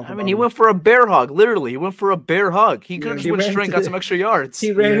pissed off. I mean, he went for a bear hug. Literally, he went for a bear hug. He could have just went straight and got some extra yards.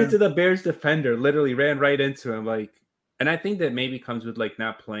 He ran into the Bears defender. Literally ran right into him. And I think that maybe comes with like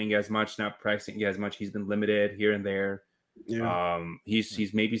not playing as much, not practicing as much. He's been limited here and there. Yeah. He's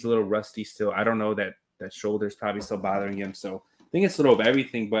a little rusty still. I don't know that shoulder's probably still bothering him. So I think it's a little of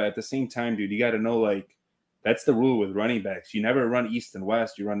everything, but at the same time, dude, you got to know like that's the rule with running backs. You never run east and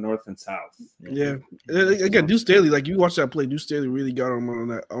west. You run north and south. Yeah. Again, Deuce Staley, like you watch that play, Deuce Staley really got him on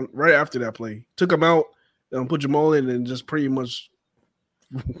that right after that play. Took him out, put Jamal in, and just pretty much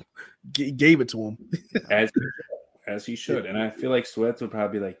gave it to him. As he should. And I feel like Sweats would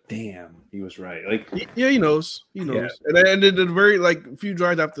probably be like, damn, he was right. Like, yeah, he knows. Yeah. And then the very like few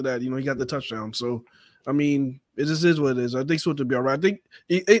drives after that, he got the touchdown. So I mean, it just is what it is. I think Swift will be all right. I think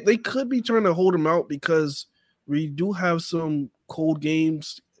they could be trying to hold him out because we do have some cold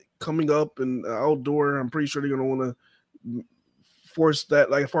games coming up and outdoor. I'm pretty sure they're going to want to force that,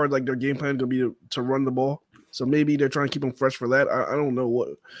 like as far as like their game plan is going to be to run the ball. So maybe they're trying to keep him fresh for that. I don't know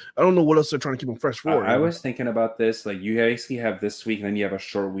what else they're trying to keep him fresh for. I was thinking about this. Like you basically have this week and then you have a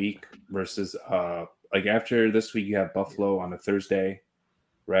short week versus like after this week you have Buffalo on a Thursday,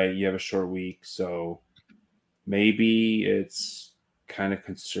 right? You have a short week. So maybe it's kind of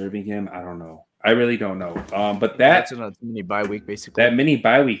conserving him. I don't know. I really don't know. But that's a mini bye week, basically. That mini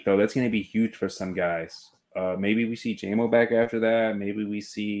bye week, though, that's going to be huge for some guys. Maybe we see JMO back after that. Maybe we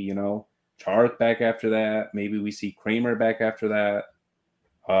see, Chark back after that. Maybe we see Kramer back after that.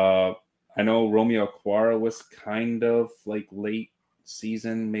 I know Romeo Okwara was kind of like late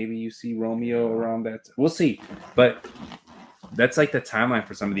season. Maybe you see Romeo around that. We'll see. But that's like the timeline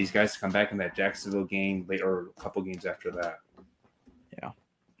for some of these guys to come back in that Jacksonville game later or a couple games after that. Yeah.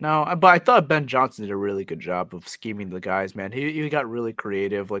 No, but I thought Ben Johnson did a really good job of scheming the guys, man. He got really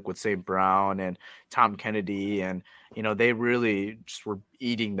creative, like with St. Brown and Tom Kennedy, and they really just were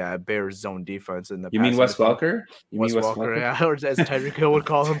eating that Bears zone defense in the. You mean Wes Welker? Wes Welker, yeah, or as Tyreek Hill would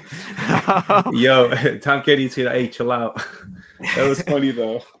call him. Yo, Tom Kennedy's here. Hey, chill out. That was funny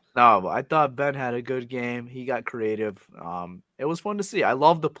though. No, but I thought Ben had a good game. He got creative. It was fun to see. I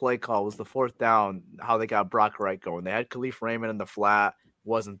love the play call. It was the 4th down, how they got Brock Wright going. They had Khalif Raymond in the flat.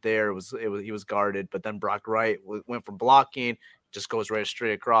 Wasn't there. He was guarded, but then Brock Wright went from blocking, just goes right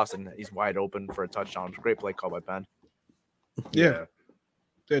straight across, and he's wide open for a touchdown. Great play call by Ben. Yeah,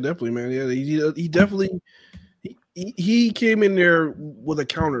 definitely, man. Yeah, he definitely he came in there with a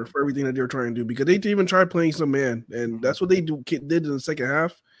counter for everything that they were trying to do because they even tried playing some man, and that's what they did in the second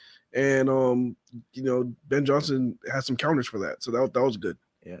half. And Ben Johnson had some counters for that, so that was good.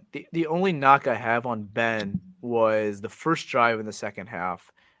 Yeah. The only knock I have on Ben was the first drive in the second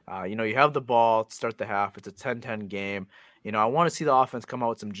half. You have the ball to start the half. It's a 10-10 game. I want to see the offense come out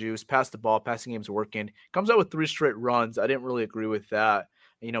with some juice, pass the ball, passing game's working. Comes out with 3 straight runs. I didn't really agree with that.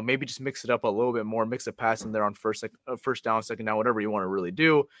 Maybe just mix it up a little bit more, mix a pass in there on first down, second down, whatever you want to really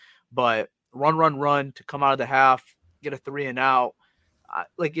do. But run to come out of the half, get a 3 and out.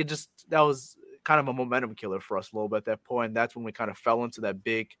 That was kind of a momentum killer for us a little bit at that point. That's when we kind of fell into that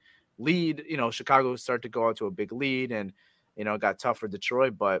big lead. Chicago started to go into a big lead, and it got tough for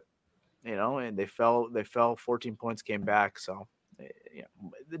Detroit, but and they fell 14 points, came back. So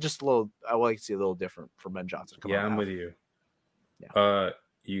just a little. I would like to see a little different from Ben Johnson. Yeah, I'm with you. Yeah.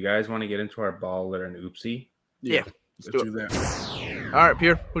 You guys want to get into our baller and oopsie? Yeah. Let's do that. All right,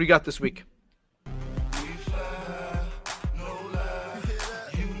 Pierre, what do you got this week?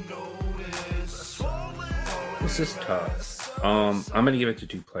 This is tough. I'm gonna give it to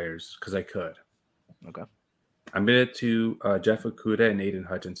 2 players because I could. Okay. I'm gonna to Jeff Okudah and Aiden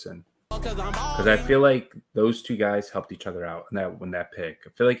Hutchinson because I feel like those 2 guys helped each other out in that pick. I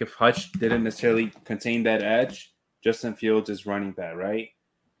feel like if Hutch didn't necessarily contain that edge, Justin Fields is running that, right?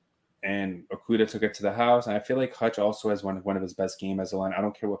 And Okudah took it to the house. And I feel like Hutch also has one of his best games as a line. I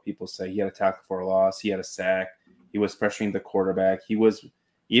don't care what people say. He had a tackle for a loss. He had a sack. He was pressuring the quarterback.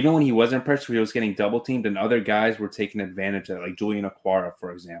 Even when he wasn't pressured, he was getting double teamed, and other guys were taking advantage of it, like Julian Okwara,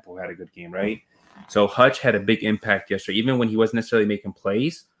 for example, had a good game, right? So Hutch had a big impact yesterday. Even when he wasn't necessarily making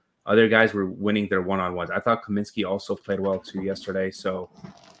plays, other guys were winning their one-on-ones. I thought Kaminsky also played well too yesterday. So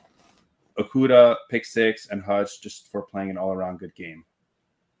Okudah, pick 6, and Hutch just for playing an all-around good game.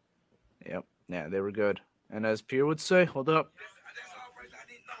 Yep. Yeah, they were good. And as Pierre would say, hold up.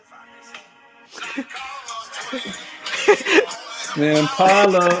 Man,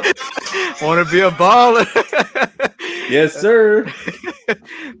 Paulo. Want to be a baller. Yes, sir.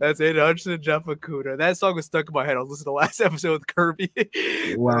 That's Aiden Hutchinson and Jeff Okudah. That song was stuck in my head. I was listening to the last episode with Kirby.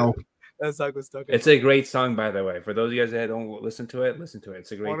 Wow. That song was stuck in It's a great song, by the way. For those of you guys that don't listen to it. It's a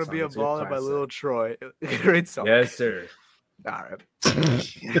great song. Want to be a baller by Lil Troy. Great song. Yes, sir. All right.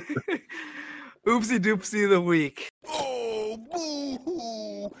 Oopsie doopsie of the week. Oh,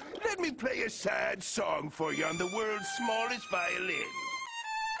 boo-hoo. Let me play a sad song for you on the world's smallest violin.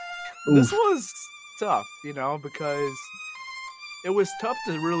 This was tough, because it was tough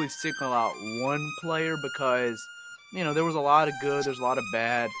to really single out one player because, there was a lot of good, there's a lot of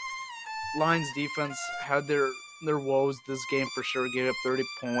bad. Lions defense had their woes this game for sure. Gave up 30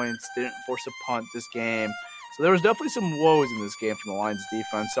 points, didn't force a punt this game. So there was definitely some woes in this game from the Lions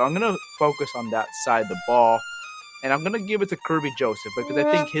defense. So I'm going to focus on that side of the ball. And I'm going to give it to Kirby Joseph because I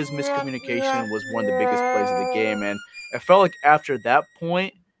think his miscommunication was one of the biggest plays of the game. And I felt like after that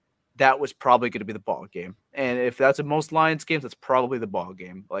point, that was probably going to be the ball game. And if that's in most Lions games, that's probably the ball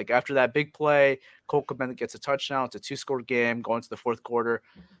game. Like after that big play, Cole Kmet gets a touchdown. It's a 2-score game going to the fourth quarter.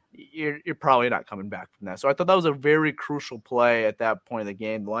 You're probably not coming back from that. So I thought that was a very crucial play at that point of the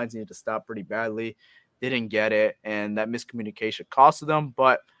game. The Lions needed to stop pretty badly. Didn't get it, and that miscommunication costed them.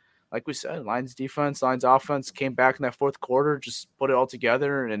 But like we said, Lions defense, Lions offense came back in that fourth quarter, just put it all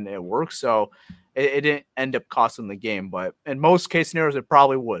together, and it worked. So it didn't end up costing the game. But in most case scenarios, it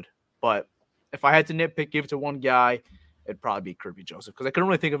probably would. But if I had to nitpick, give it to one guy, it'd probably be Kirby Joseph because I couldn't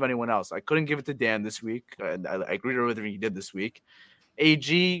really think of anyone else. I couldn't give it to Dan this week. I agreed with everything he did this week.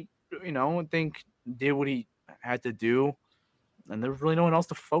 AG, I think did what he had to do. And there was really no one else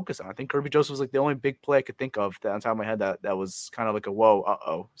to focus on. I think Kirby Joseph was like the only big play I could think of that on top of my head that was kind of like a whoa,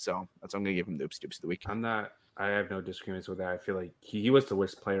 uh-oh. So that's what I'm going to give him the oopsie doopsie of the week. I have no disagreements with that. I feel like he was the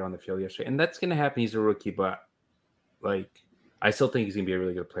worst player on the field yesterday. And that's going to happen. He's a rookie, but I still think he's going to be a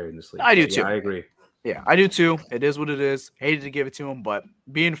really good player in this league. I do too. Yeah, I agree. Yeah, I do too. It is what it is. Hated to give it to him, but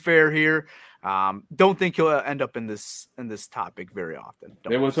being fair here, don't think he'll end up in this topic very often.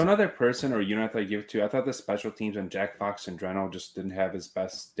 There was one other person or unit I give it to. I thought the special teams and Jack Fox and Dreno just didn't have his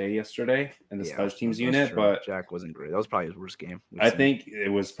best day yesterday in the special teams unit. True. But Jack wasn't great. That was probably his worst game. I think it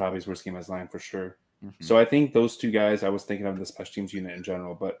was probably his worst game as Lion for sure. Mm-hmm. So I think those 2 guys I was thinking of the special teams unit in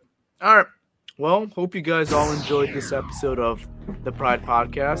general. But all right. Well, hope you guys all enjoyed this episode of the Pride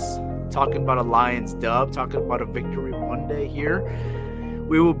Podcast. Talking about a Lions dub, talking about a victory Monday here.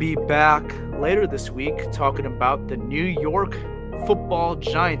 We will be back later this week talking about the New York Football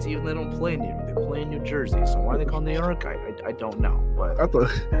Giants. Even though they don't play in New York, they play in New Jersey. So why are they called New York? I don't know. But I thought,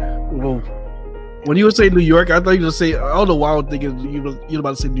 when you would say New York, I thought you would say, I don't know why I was thinking you're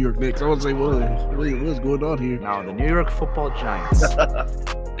about to say New York Knicks. I was say, what's going on here? No, the New York Football Giants.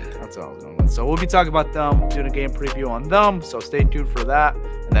 That's all I was going with. So we'll be talking about them, doing a game preview on them. So stay tuned for that.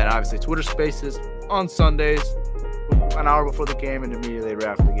 And then obviously Twitter Spaces on Sundays, an hour before the game and immediately right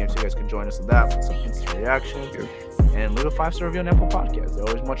after the game. So you guys can join us in that with some instant reactions. And leave a 5-star review on Apple Podcasts. They're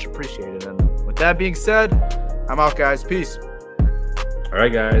always much appreciated. And with that being said, I'm out, guys. Peace. all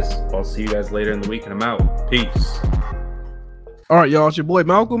right, guys. I'll see you guys later in the week, and I'm out. Peace. All right, y'all. It's your boy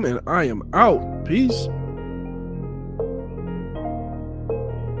Malcolm, and I am out. Peace.